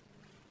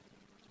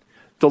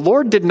 The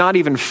Lord did not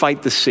even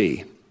fight the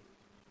sea.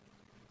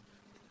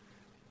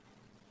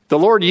 The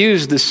Lord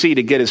used the sea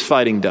to get his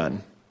fighting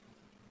done.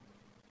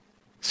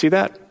 See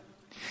that?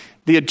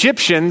 The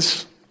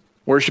Egyptians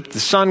worshiped the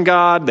sun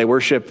god. They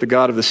worshiped the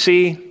god of the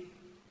sea.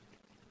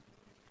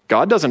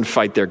 God doesn't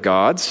fight their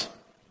gods.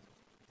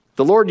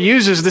 The Lord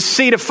uses the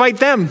sea to fight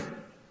them.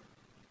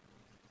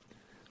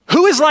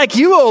 Who is like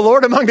you, O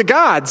Lord, among the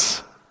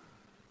gods?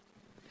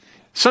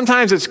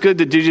 Sometimes it's good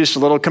to do just a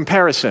little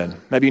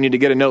comparison. Maybe you need to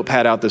get a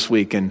notepad out this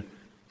week and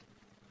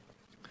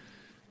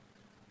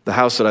the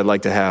house that I'd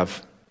like to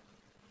have.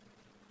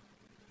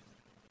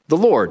 The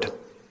Lord.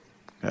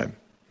 Okay.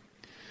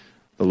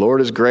 The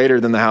Lord is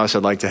greater than the house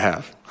I'd like to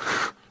have.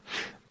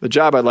 The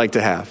job I'd like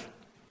to have.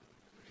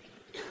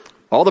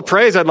 All the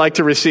praise I'd like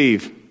to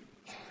receive.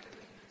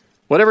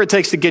 Whatever it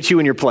takes to get you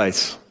in your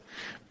place.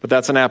 But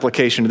that's an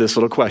application to this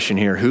little question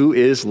here. Who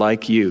is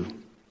like you,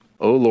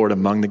 O Lord,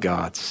 among the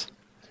gods?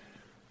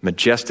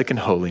 Majestic in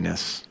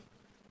holiness.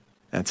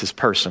 That's his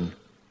person.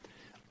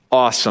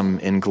 Awesome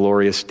in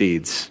glorious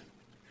deeds.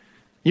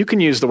 You can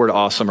use the word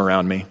awesome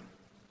around me.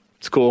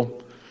 It's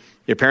cool.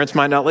 Your parents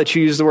might not let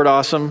you use the word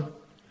awesome.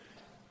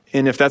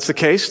 And if that's the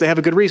case, they have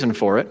a good reason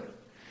for it.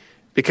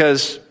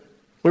 Because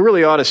we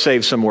really ought to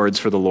save some words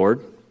for the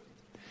Lord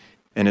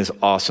and his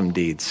awesome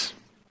deeds.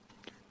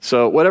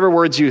 So whatever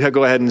words you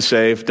go ahead and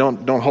save,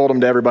 don't hold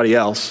them to everybody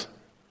else.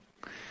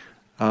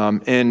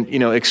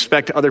 And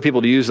expect other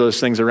people to use those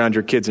things around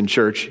your kids in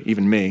church,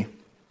 even me.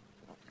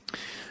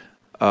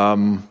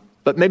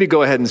 But maybe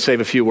go ahead and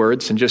save a few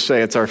words and just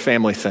say it's our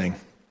family thing.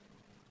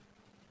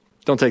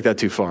 Don't take that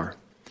too far.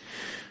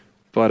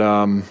 But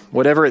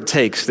whatever it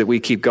takes that we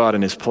keep God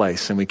in his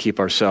place and we keep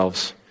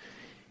ourselves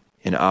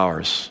in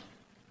ours.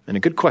 And a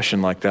good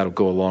question like that will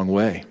go a long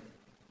way.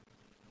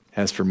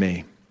 As for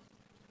me.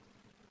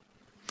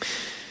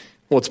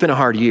 Well, it's been a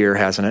hard year,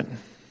 hasn't it?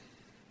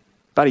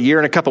 About a year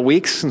and a couple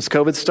weeks since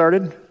COVID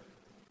started.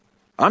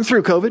 I'm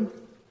through COVID,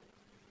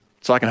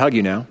 so I can hug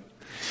you now.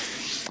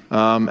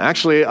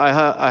 Actually,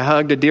 I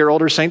hugged a dear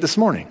older saint this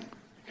morning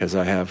because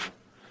I have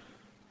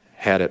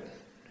had it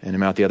and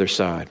I'm out the other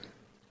side.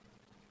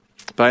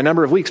 By a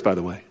number of weeks, by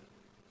the way,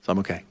 so I'm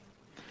okay.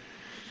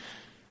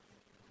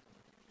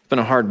 It's been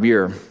a hard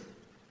year. A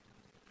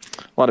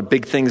lot of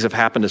big things have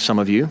happened to some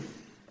of you.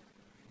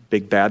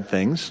 Big bad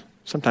things,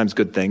 sometimes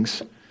good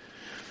things.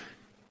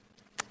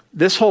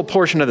 This whole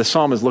portion of the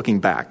psalm is looking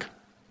back.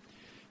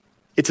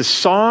 It's a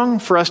song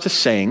for us to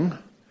sing.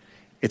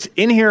 It's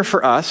in here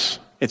for us.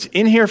 It's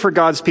in here for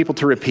God's people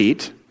to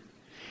repeat.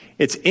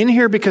 It's in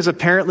here because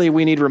apparently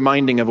we need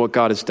reminding of what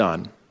God has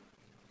done.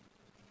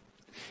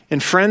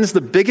 And friends,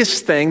 the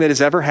biggest thing that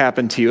has ever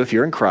happened to you if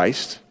you're in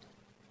Christ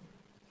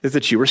is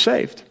that you were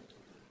saved.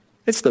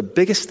 It's the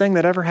biggest thing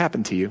that ever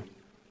happened to you.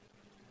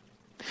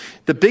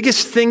 The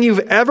biggest thing you've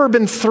ever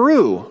been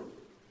through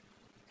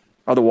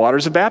are the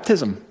waters of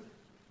baptism.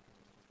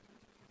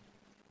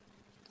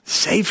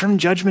 Saved from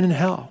judgment in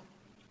hell.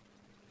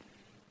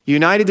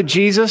 United to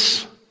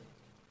Jesus,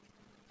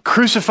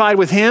 crucified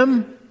with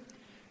him,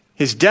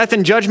 his death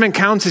and judgment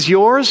counts as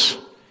yours,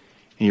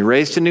 and you're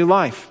raised to new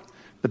life.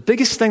 The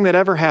biggest thing that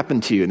ever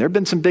happened to you, and there have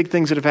been some big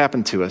things that have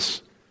happened to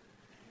us,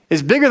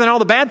 is bigger than all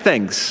the bad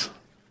things.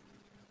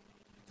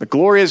 The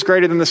glory is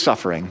greater than the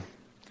suffering,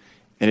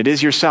 and it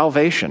is your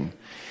salvation.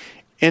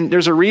 And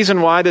there's a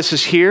reason why this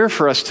is here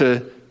for us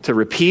to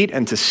repeat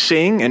and to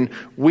sing, and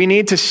we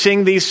need to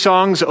sing these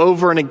songs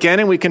over and again,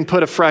 and we can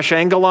put a fresh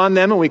angle on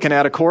them, and we can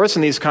add a chorus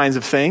and these kinds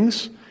of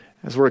things,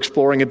 as we're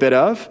exploring a bit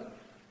of.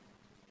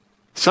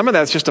 Some of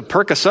that's just to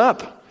perk us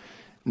up,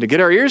 and to get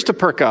our ears to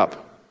perk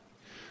up.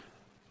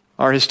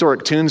 Our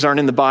historic tunes aren't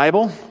in the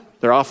Bible.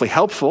 They're awfully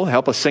helpful,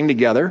 help us sing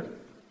together.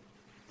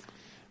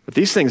 But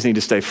these things need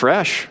to stay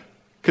fresh,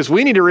 because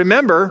we need to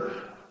remember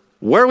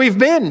where we've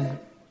been.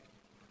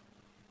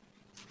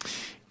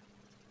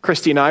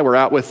 Christy and I were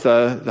out with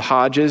the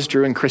Hodges,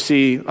 Drew and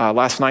Chrissy,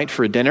 last night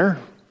for a dinner.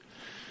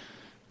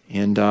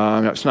 And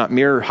it's not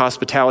mere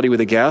hospitality with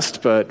a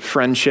guest, but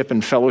friendship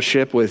and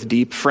fellowship with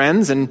deep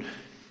friends. And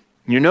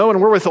when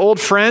we're with old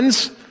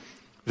friends,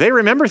 they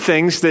remember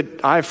things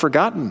that I've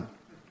forgotten.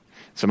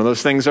 Some of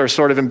those things are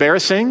sort of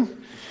embarrassing.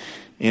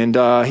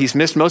 And he's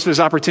missed most of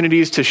his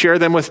opportunities to share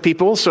them with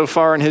people so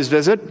far in his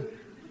visit.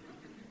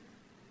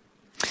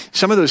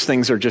 Some of those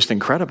things are just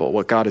incredible,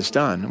 what God has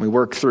done. We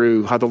work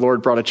through how the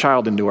Lord brought a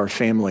child into our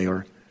family,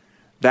 or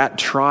that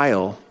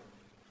trial,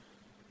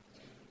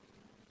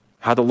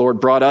 how the Lord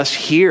brought us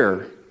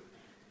here.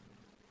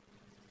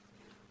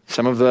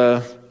 Some of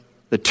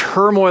the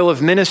turmoil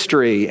of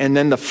ministry, and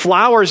then the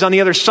flowers on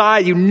the other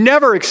side you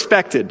never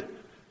expected.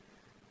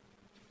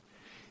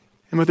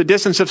 And with the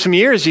distance of some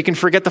years, you can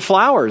forget the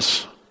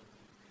flowers.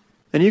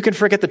 And you can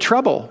forget the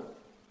trouble.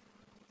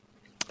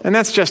 And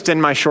that's just in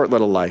my short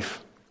little life.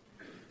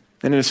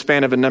 And in a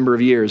span of a number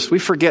of years, we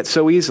forget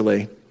so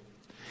easily.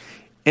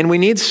 And we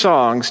need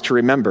songs to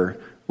remember.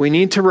 we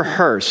need to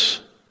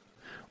rehearse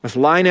with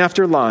line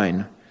after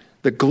line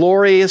the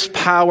glorious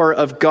power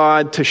of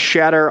God to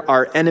shatter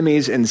our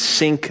enemies and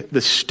sink the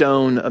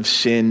stone of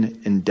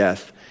sin and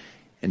death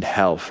and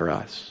hell for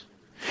us.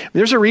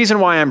 There's a reason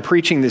why I'm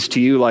preaching this to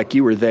you like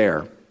you were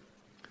there.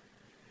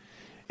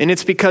 And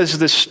it's because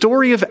the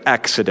story of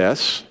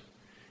Exodus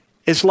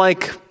is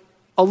like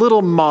a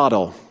little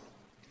model.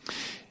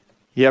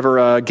 You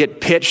ever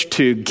get pitched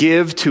to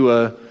give to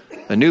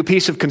a new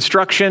piece of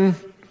construction?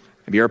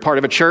 Maybe you're a part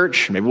of a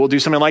church. Maybe we'll do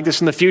something like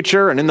this in the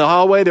future. And in the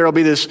hallway, there will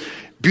be this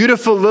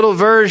beautiful little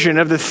version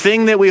of the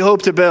thing that we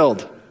hope to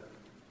build.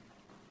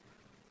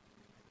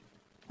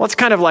 Well, it's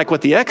kind of like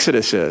what the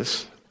Exodus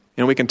is.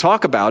 We can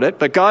talk about it,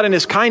 but God in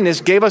his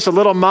kindness gave us a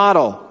little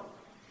model.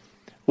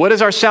 What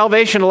is our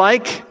salvation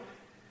like?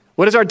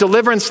 What is our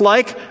deliverance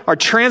like? Our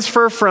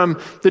transfer from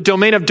the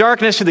domain of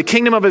darkness to the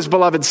kingdom of his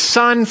beloved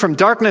Son, from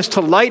darkness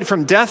to light,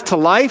 from death to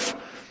life.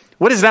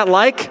 What is that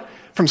like?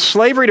 From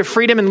slavery to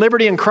freedom and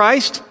liberty in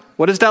Christ.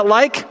 What is that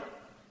like?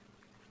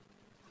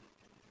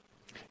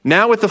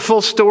 Now with the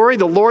full story,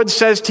 the Lord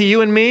says to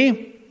you and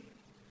me,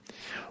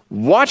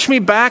 watch me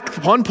back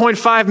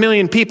 1.5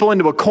 million people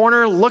into a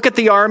corner, look at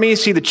the army,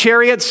 see the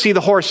chariots, see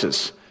the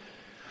horses.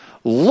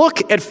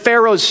 Look at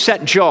Pharaoh's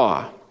set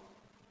jaw.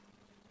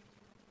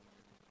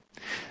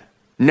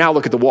 Now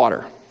look at the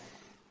water.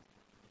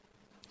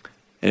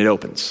 And it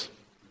opens.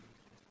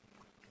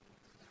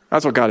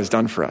 That's what God has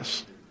done for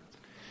us.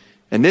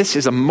 And this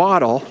is a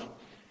model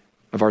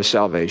of our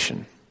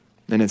salvation.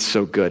 And it's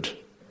so good.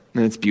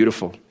 And it's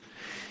beautiful.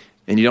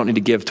 And you don't need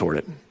to give toward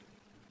it.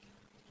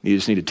 You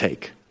just need to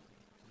take.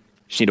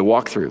 You just need to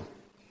walk through. You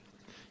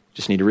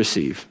just need to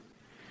receive.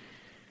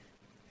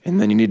 And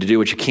then you need to do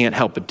what you can't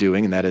help but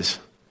doing, and that is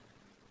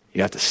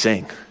you have to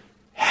sing.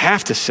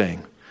 Have to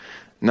sing.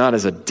 Not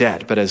as a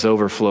debt, but as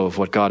overflow of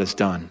what God has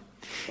done.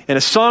 And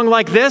a song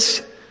like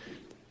this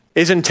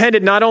is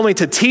intended not only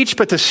to teach,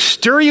 but to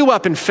stir you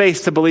up in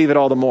faith to believe it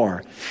all the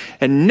more.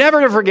 And never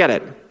to forget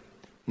it.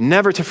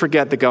 Never to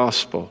forget the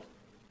gospel.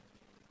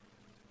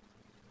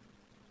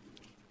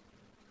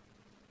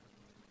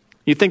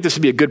 You'd think this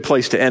would be a good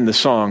place to end the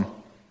song.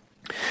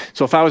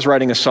 So if I was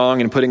writing a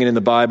song and putting it in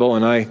the Bible,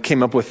 and I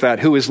came up with that,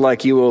 who is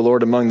like you, O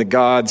Lord, among the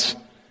gods?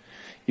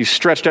 You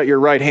stretched out your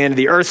right hand,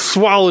 the earth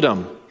swallowed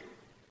them.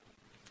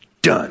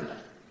 Done.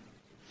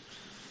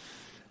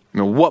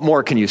 What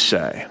more can you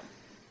say?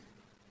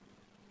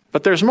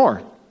 But there's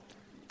more.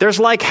 There's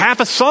like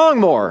half a song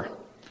more.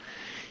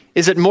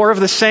 Is it more of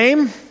the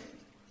same?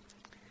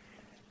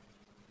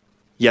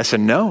 Yes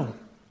and no.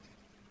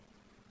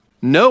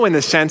 No, in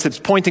the sense it's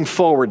pointing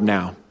forward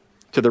now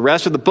to the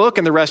rest of the book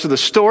and the rest of the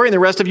story and the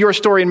rest of your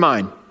story and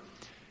mine.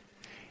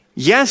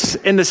 Yes,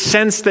 in the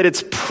sense that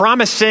it's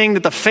promising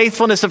that the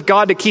faithfulness of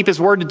God to keep his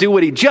word to do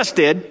what he just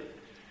did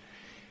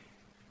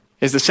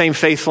is the same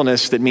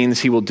faithfulness that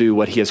means he will do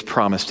what he has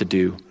promised to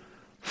do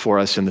for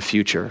us in the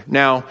future.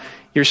 Now,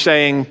 you're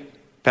saying,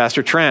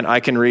 Pastor Trent,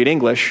 I can read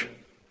English.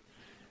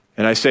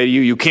 And I say to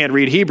you, you can't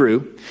read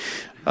Hebrew.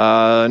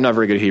 Not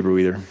very good at Hebrew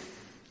either.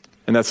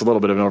 And that's a little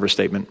bit of an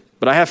overstatement.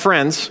 But I have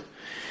friends,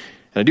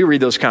 and I do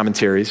read those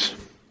commentaries.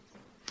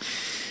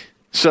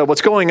 So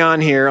what's going on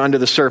here under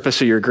the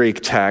surface of your Greek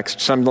text,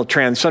 some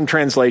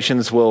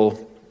translations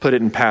will put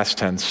it in past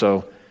tense.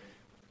 So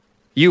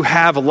you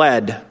have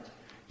led,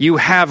 you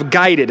have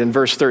guided in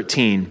verse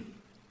 13.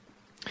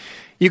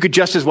 You could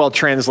just as well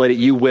translate it,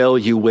 you will,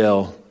 you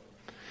will.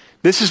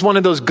 This is one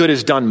of those good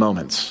as done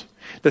moments.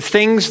 The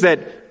things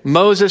that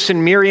Moses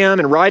and Miriam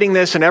and writing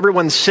this and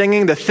everyone's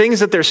singing, the things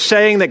that they're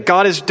saying that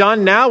God has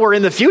done, now we're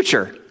in the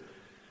future.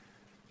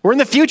 We're in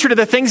the future to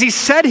the things he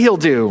said he'll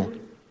do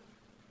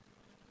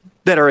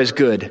that are as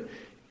good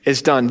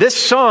as done. This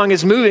song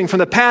is moving from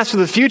the past to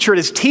the future. It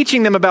is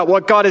teaching them about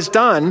what God has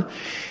done.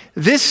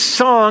 This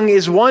song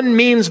is one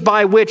means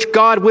by which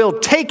God will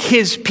take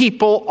his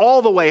people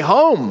all the way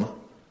home.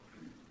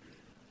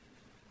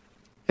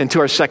 And to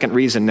our second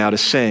reason now to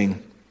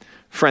sing.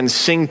 Friends,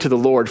 sing to the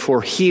Lord,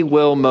 for he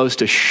will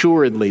most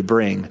assuredly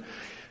bring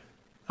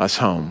us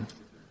home.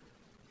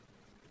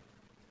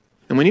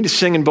 And we need to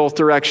sing in both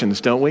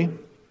directions, don't we?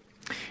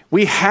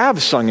 We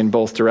have sung in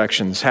both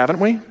directions, haven't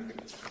we?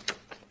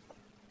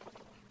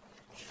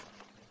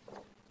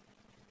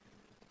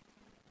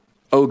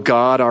 O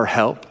God, our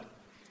help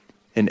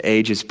in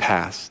ages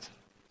past,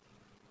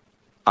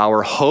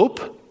 our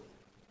hope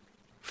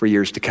for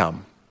years to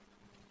come,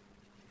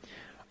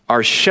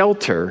 our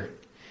shelter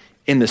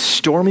in the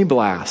stormy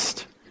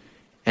blast,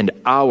 and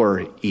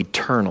our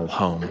eternal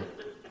home.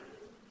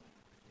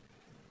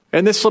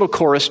 And this little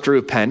chorus Drew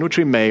append, which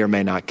we may or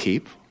may not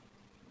keep.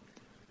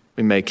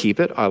 We may keep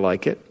it. I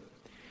like it.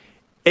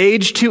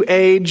 Age to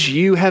age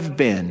you have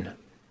been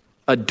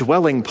a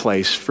dwelling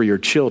place for your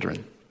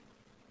children.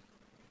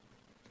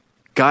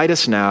 Guide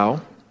us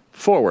now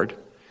forward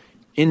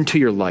into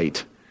your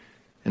light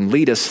and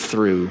lead us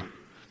through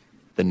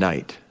the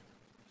night.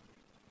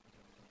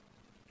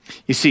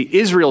 You see,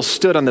 Israel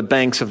stood on the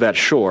banks of that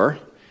shore,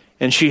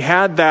 and she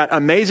had that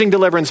amazing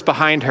deliverance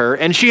behind her,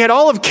 and she had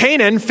all of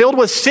Canaan filled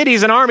with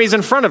cities and armies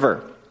in front of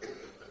her.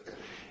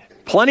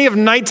 Plenty of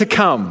night to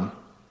come.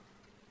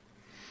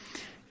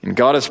 And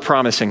God is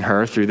promising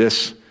her through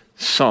this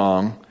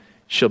song,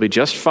 she'll be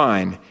just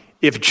fine.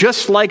 If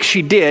just like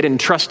she did in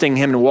trusting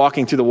him and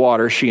walking through the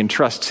water, she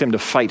entrusts him to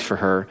fight for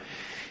her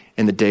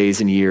in the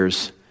days and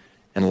years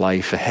and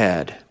life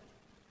ahead.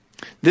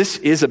 This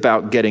is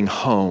about getting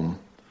home.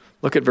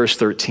 Look at verse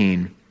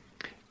 13.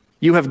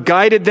 You have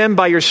guided them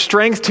by your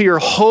strength to your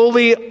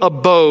holy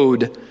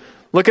abode.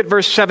 Look at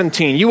verse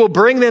 17. You will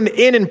bring them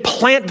in and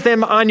plant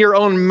them on your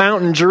own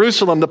mountain,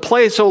 Jerusalem, the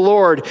place, O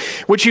Lord,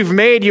 which you've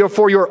made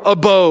for your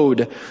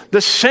abode,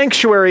 the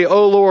sanctuary,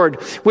 O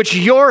Lord, which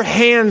your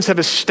hands have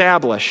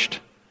established.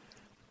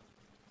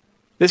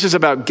 This is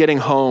about getting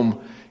home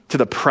to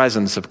the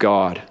presence of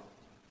God.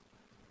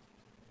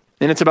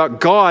 And it's about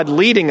God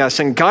leading us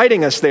and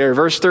guiding us there.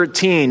 Verse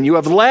 13, you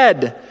have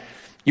led,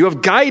 you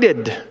have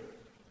guided.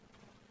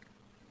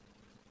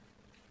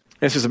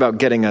 This is about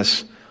getting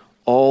us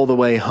all the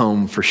way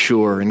home for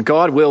sure. And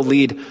God will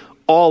lead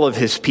all of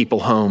his people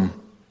home.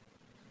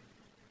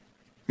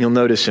 You'll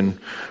notice in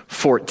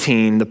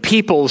 14, the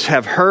peoples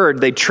have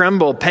heard, they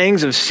tremble,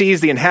 pangs have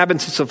seized the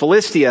inhabitants of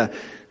Philistia,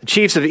 the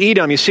chiefs of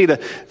Edom. You see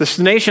the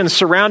nations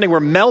surrounding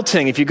were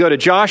melting. If you go to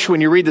Joshua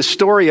and you read the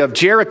story of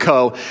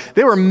Jericho,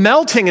 they were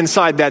melting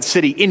inside that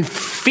city in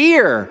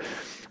fear,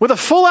 with a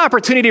full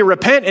opportunity to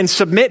repent and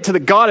submit to the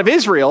God of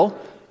Israel,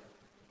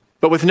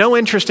 but with no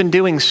interest in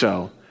doing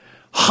so.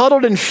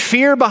 Huddled in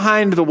fear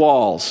behind the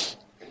walls.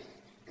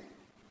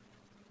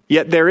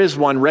 Yet there is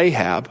one,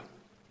 Rahab,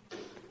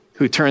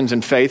 who turns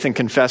in faith and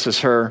confesses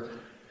her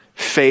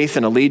faith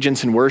and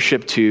allegiance and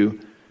worship to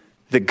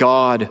the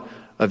God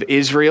of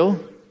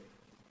Israel.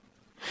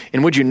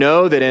 And would you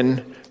know that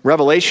in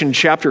Revelation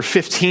chapter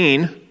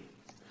 15,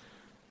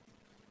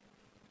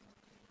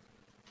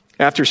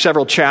 after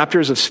several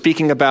chapters of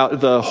speaking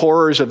about the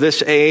horrors of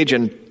this age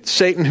and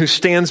Satan who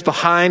stands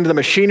behind the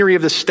machinery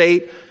of the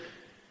state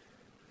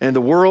and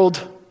the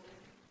world,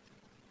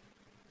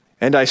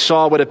 and I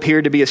saw what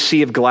appeared to be a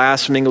sea of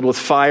glass mingled with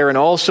fire, and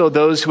also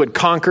those who had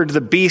conquered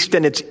the beast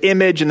and its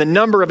image and the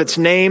number of its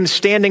name,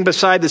 standing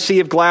beside the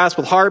sea of glass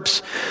with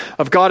harps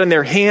of God in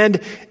their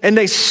hand, and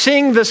they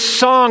sing the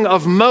song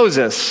of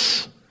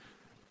Moses.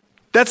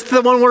 That's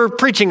the one we're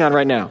preaching on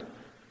right now.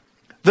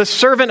 The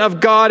servant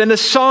of God, and the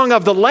song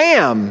of the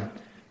Lamb.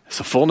 It's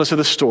the fullness of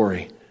the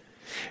story.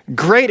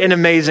 Great and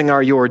amazing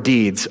are your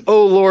deeds,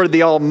 O Lord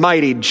the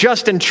Almighty.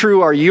 Just and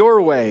true are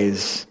your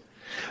ways,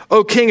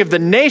 O King of the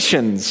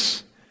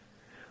nations.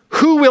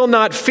 Who will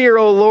not fear,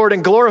 O Lord,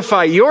 and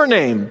glorify your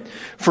name?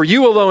 For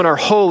you alone are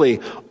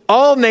holy.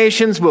 All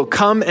nations will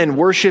come and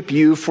worship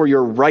you, for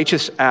your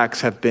righteous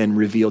acts have been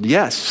revealed.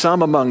 Yes,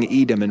 some among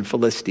Edom and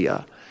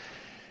Philistia,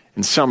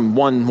 and some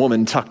one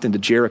woman tucked into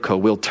Jericho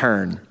will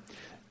turn.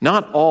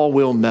 Not all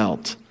will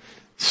melt.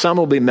 Some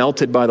will be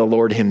melted by the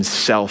Lord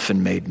himself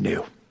and made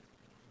new.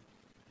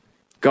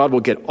 God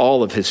will get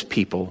all of his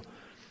people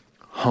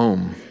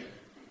home.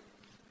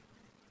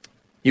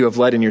 You have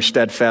led in your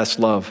steadfast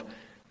love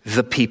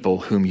the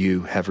people whom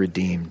you have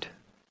redeemed.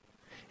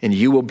 And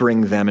you will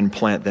bring them and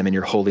plant them in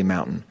your holy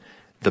mountain,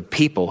 the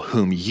people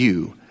whom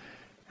you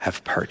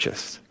have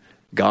purchased.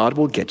 God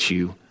will get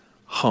you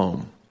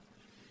home.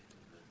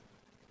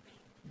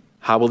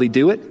 How will he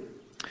do it?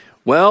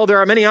 Well, there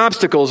are many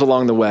obstacles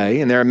along the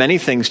way, and there are many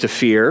things to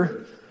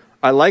fear.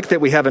 I like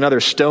that we have another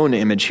stone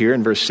image here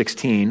in verse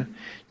 16.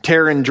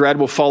 Terror and dread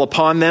will fall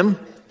upon them.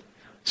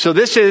 So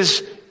this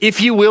is,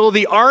 if you will,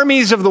 the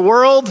armies of the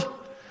world.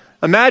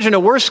 Imagine a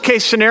worst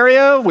case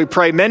scenario. We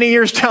pray many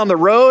years down the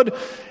road.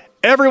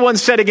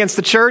 Everyone's set against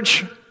the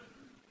church.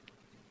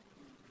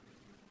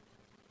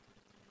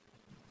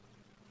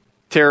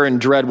 Terror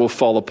and dread will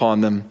fall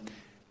upon them.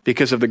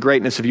 Because of the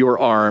greatness of your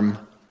arm,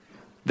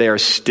 they are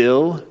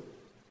still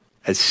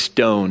as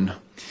stone.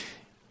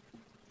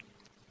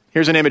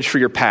 Here's an image for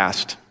your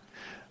past.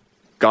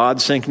 God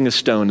sinking a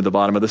stone to the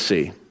bottom of the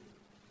sea.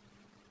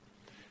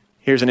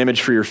 Here's an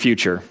image for your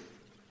future.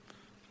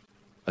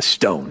 A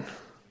stone.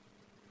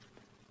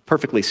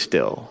 Perfectly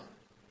still.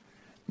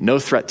 No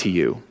threat to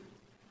you.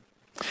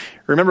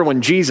 Remember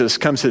when Jesus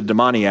comes to the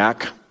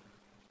demoniac,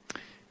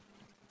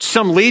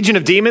 some legion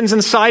of demons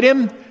inside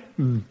him,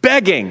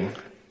 begging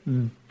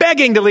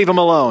to leave him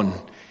alone.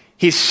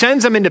 He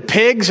sends them into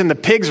pigs, and the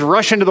pigs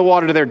rush into the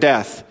water to their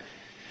death.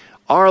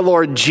 Our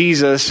Lord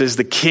Jesus is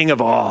the King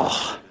of all.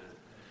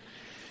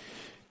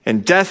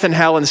 And death and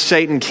hell and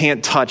Satan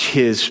can't touch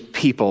his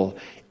people.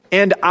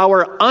 And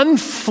our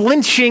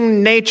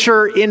unflinching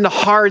nature in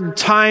hard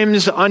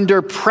times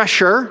under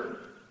pressure,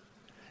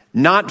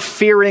 not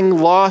fearing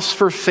loss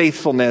for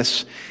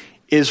faithfulness,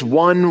 is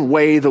one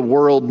way the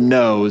world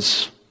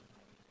knows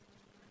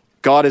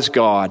God is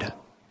God.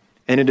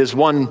 And it is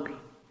one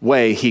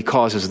way he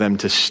causes them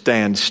to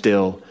stand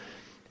still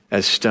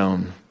as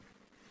stone.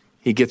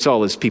 He gets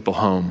all his people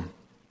home.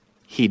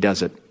 He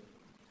does it.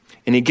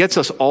 And he gets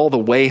us all the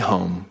way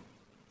home.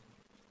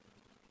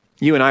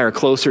 You and I are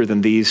closer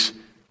than these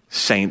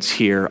saints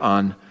here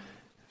on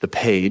the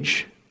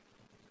page.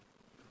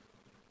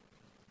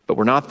 But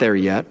we're not there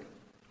yet.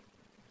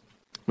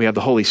 We have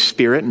the Holy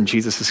Spirit, and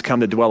Jesus has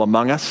come to dwell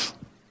among us.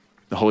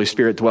 The Holy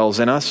Spirit dwells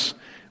in us.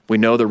 We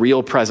know the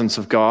real presence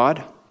of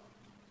God.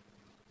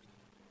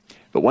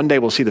 But one day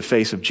we'll see the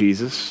face of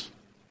Jesus.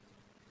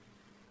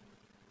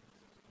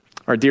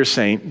 Our dear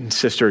saint and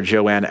sister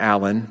Joanne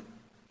Allen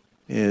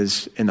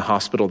is in the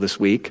hospital this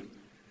week.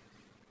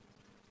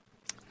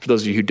 For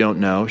those of you who don't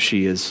know,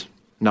 she is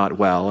not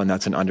well, and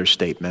that's an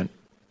understatement.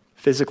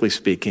 Physically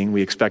speaking,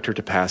 we expect her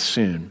to pass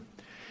soon.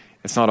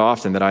 It's not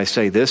often that I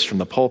say this from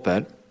the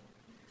pulpit,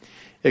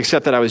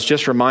 except that I was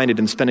just reminded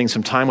in spending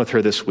some time with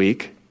her this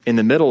week, in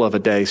the middle of a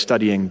day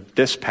studying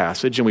this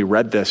passage, and we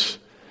read this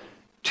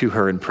to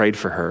her and prayed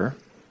for her.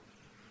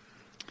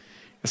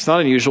 It's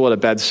not unusual at a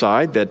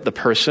bedside that the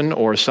person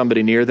or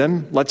somebody near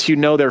them lets you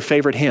know their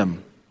favorite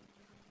hymn.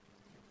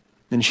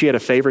 And she had a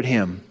favorite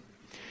hymn.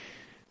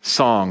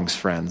 Songs,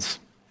 friends.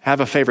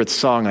 Have a favorite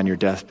song on your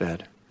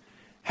deathbed.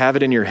 Have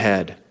it in your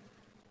head.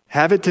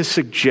 Have it to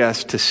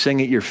suggest to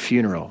sing at your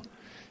funeral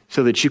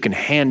so that you can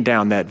hand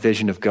down that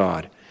vision of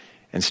God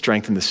and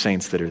strengthen the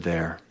saints that are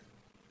there.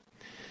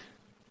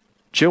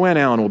 Joanne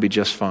Allen will be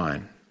just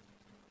fine.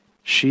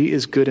 She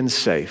is good and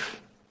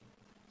safe.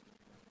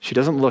 She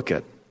doesn't look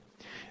it.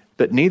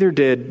 But neither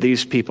did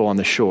these people on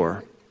the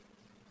shore.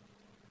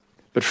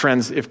 But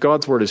friends, if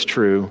God's word is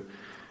true,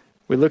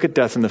 we look at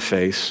death in the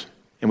face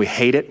and we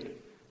hate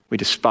it, we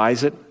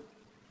despise it,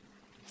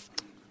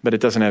 but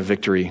it doesn't have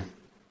victory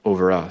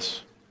over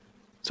us.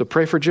 So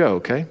pray for Joe,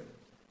 okay?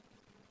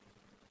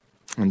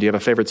 And do you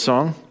have a favorite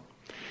song?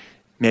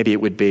 Maybe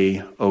it would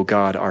be, "O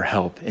God, our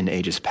help in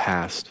ages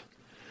past."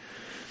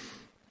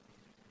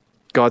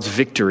 God's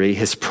victory,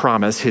 his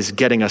promise, his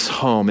getting us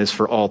home is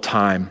for all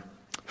time.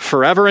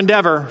 Forever and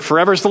ever.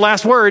 Forever is the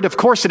last word. Of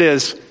course it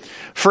is.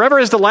 Forever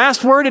is the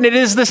last word, and it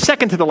is the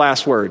second to the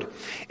last word.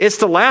 It's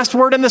the last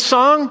word in the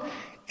song,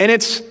 and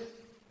it's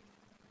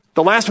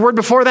the last word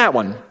before that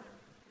one.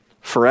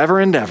 Forever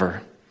and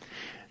ever.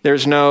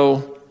 There's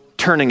no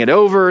turning it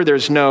over.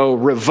 There's no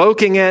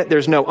revoking it.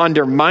 There's no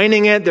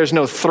undermining it. There's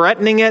no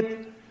threatening it.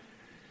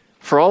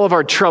 For all of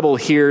our trouble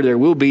here, there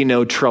will be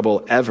no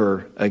trouble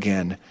ever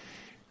again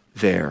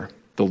there.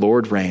 The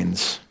Lord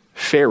reigns.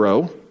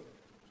 Pharaoh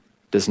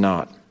does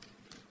not.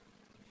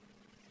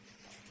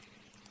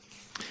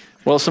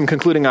 Well, some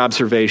concluding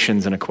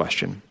observations and a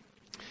question.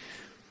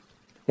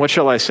 What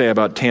shall I say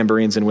about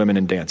tambourines and women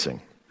and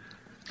dancing?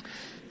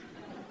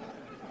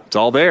 It's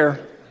all there.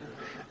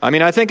 I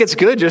mean, I think it's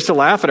good just to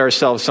laugh at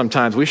ourselves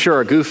sometimes. We sure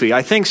are goofy.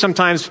 I think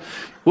sometimes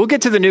we'll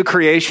get to the new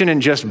creation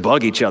and just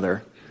bug each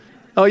other.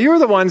 Oh, you were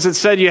the ones that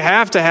said you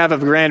have to have a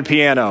grand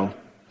piano.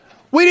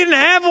 We didn't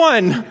have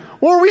one.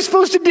 What were we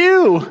supposed to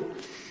do?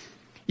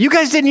 You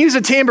guys didn't use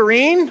a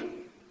tambourine?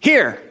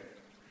 Here.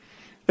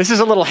 This is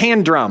a little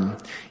hand drum.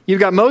 You've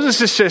got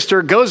Moses'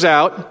 sister goes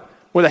out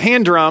with a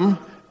hand drum.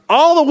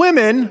 All the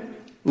women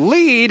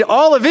lead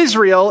all of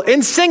Israel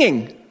in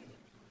singing.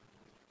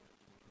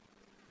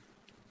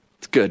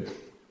 It's good.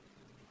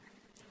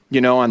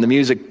 You know, on the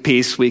music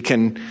piece, we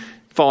can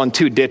fall in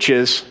two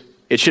ditches.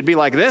 It should be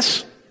like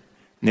this.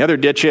 And the other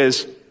ditch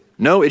is,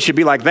 no, it should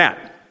be like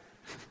that.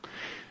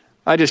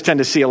 I just tend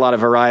to see a lot of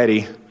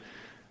variety.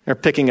 They're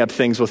picking up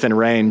things within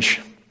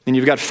range. And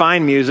you've got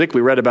fine music.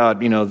 We read about,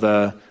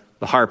 the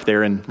harp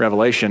there in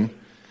Revelation.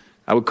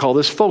 I would call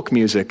this folk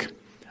music.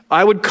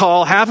 I would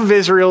call half of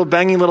Israel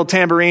banging little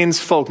tambourines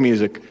folk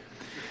music.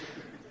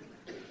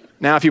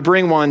 Now, if you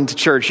bring one to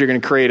church, you're going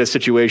to create a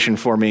situation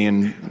for me,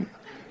 and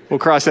we'll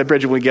cross that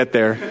bridge when we get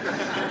there.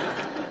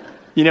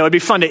 It'd be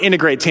fun to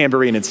integrate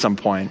tambourine at some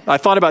point. I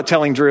thought about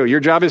telling Drew, your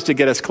job is to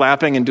get us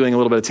clapping and doing a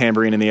little bit of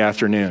tambourine in the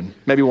afternoon.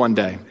 Maybe one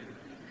day.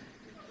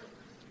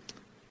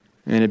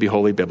 And it'd be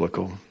wholly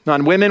biblical.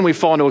 On women, we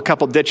fall into a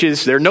couple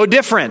ditches. They're no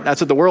different.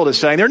 That's what the world is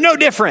saying. They're no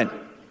different.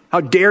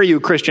 How dare you,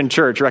 Christian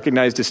church,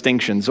 recognize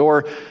distinctions?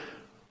 Or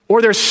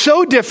they're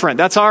so different.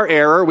 That's our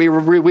error.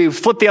 We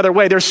flip the other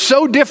way. They're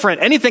so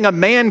different. Anything a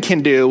man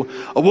can do,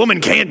 a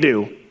woman can't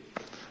do.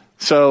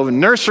 So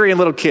nursery and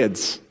little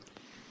kids.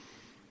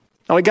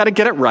 Now we got to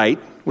get it right.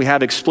 We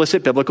have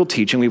explicit biblical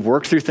teaching. We've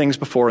worked through things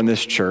before in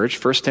this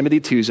church. 1 Timothy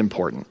 2 is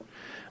important.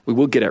 We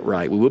will get it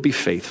right. We will be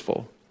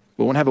faithful.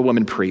 We won't have a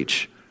woman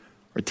preach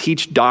or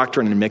teach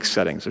doctrine in mixed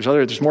settings.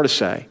 There's more to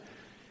say.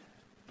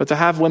 But to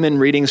have women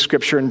reading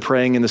scripture and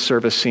praying in the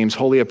service seems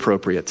wholly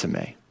appropriate to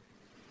me.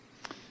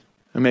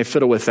 I may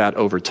fiddle with that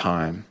over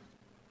time.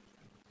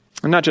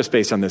 And not just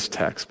based on this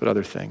text, but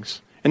other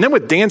things. And then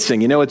with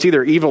dancing, it's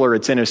either evil or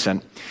it's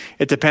innocent.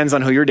 It depends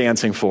on who you're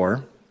dancing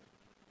for.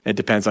 It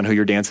depends on who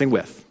you're dancing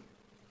with.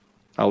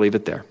 I'll leave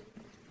it there.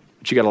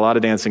 But you got a lot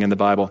of dancing in the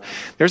Bible.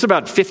 There's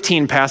about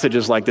 15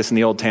 passages like this in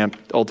the Old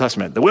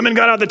Testament. The women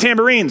got out the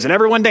tambourines and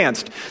everyone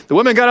danced. The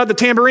women got out the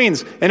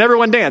tambourines and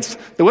everyone danced.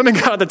 The women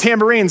got out the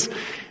tambourines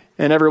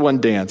and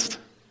everyone danced.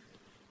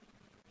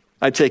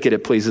 I take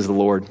it pleases the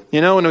Lord.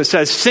 When it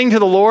says sing to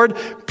the Lord,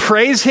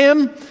 praise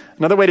him,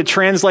 another way to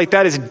translate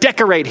that is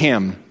decorate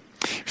him.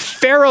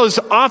 Pharaoh's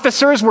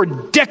officers were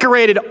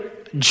decorated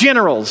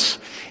generals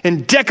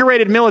and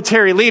decorated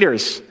military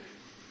leaders.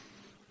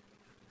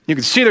 You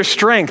could see their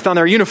strength on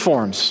their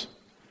uniforms.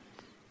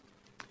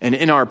 And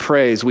in our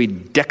praise, we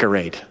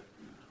decorate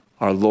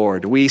our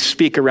Lord. We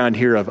speak around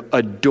here of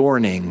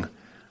adorning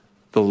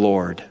the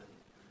Lord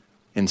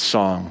in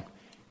song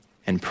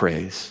and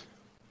praise.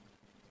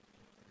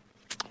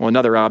 Well,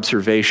 another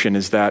observation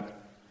is that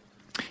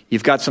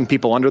you've got some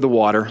people under the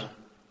water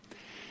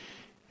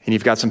and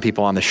you've got some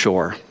people on the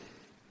shore.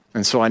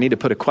 And so I need to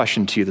put a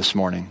question to you this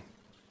morning.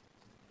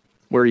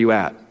 Where are you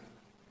at?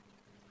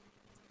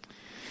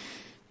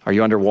 Are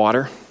you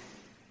underwater?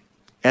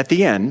 At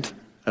the end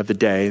of the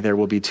day, there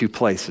will be two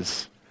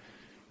places.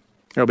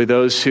 There will be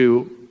those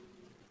who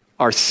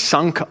are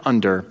sunk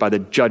under by the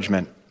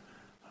judgment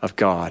of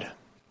God.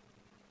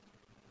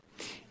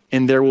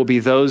 And there will be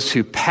those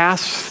who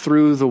pass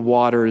through the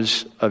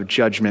waters of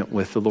judgment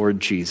with the Lord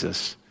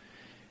Jesus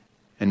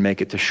and make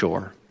it to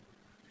shore.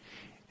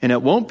 And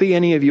it won't be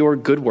any of your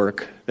good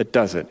work that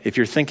does it. If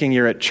you're thinking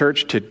you're at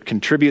church to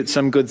contribute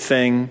some good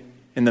thing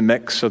in the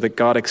mix so that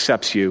God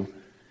accepts you,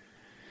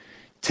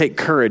 take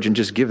courage and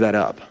just give that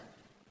up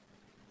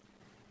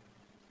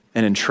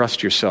and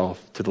entrust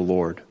yourself to the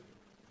Lord.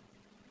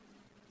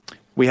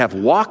 We have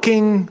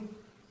walking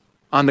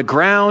on the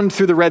ground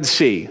through the Red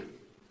Sea.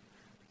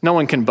 No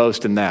one can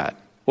boast in that.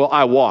 Well,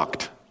 I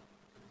walked.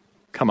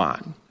 Come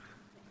on.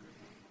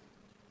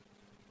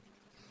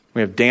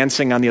 We have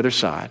dancing on the other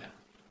side.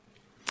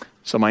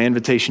 So my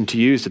invitation to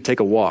you is to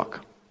take a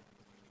walk.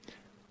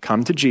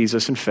 Come to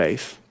Jesus in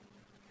faith.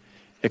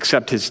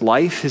 Accept his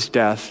life, his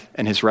death,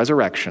 and his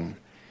resurrection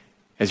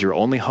as your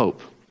only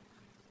hope.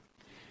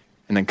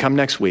 And then come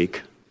next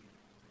week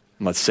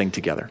and let's sing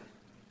together.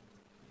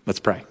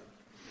 Let's pray.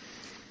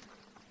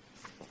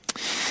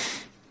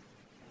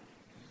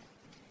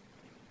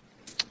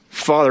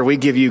 Father, we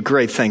give you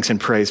great thanks and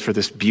praise for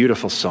this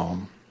beautiful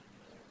psalm.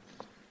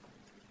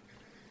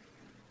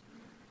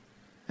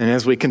 And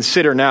as we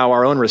consider now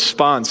our own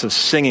response of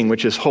singing,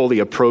 which is wholly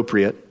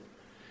appropriate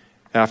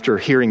after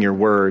hearing your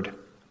word,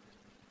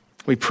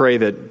 we pray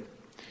that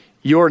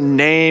your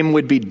name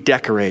would be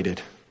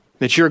decorated,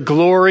 that your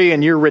glory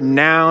and your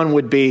renown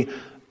would be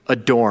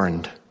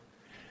adorned,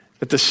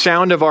 that the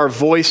sound of our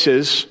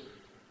voices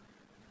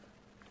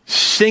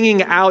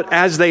singing out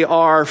as they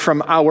are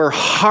from our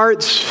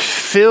hearts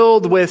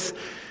filled with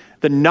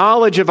the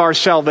knowledge of our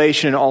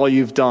salvation and all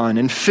you've done,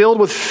 and filled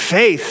with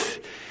faith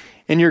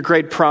in your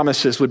great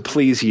promises would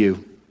please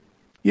you.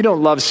 You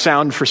don't love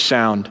sound for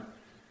sound.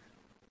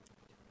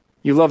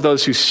 You love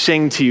those who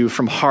sing to you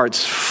from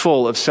hearts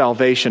full of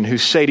salvation, who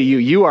say to you,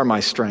 you are my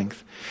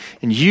strength,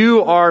 and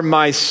you are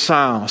my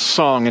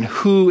song, and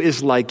who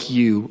is like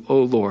you,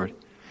 O Lord?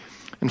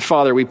 And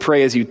Father, we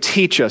pray as you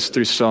teach us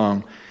through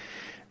song,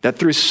 that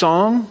through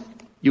song,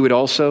 you would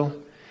also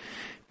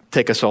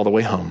take us all the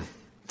way home.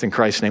 It's in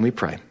Christ's name we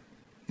pray.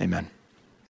 Amen.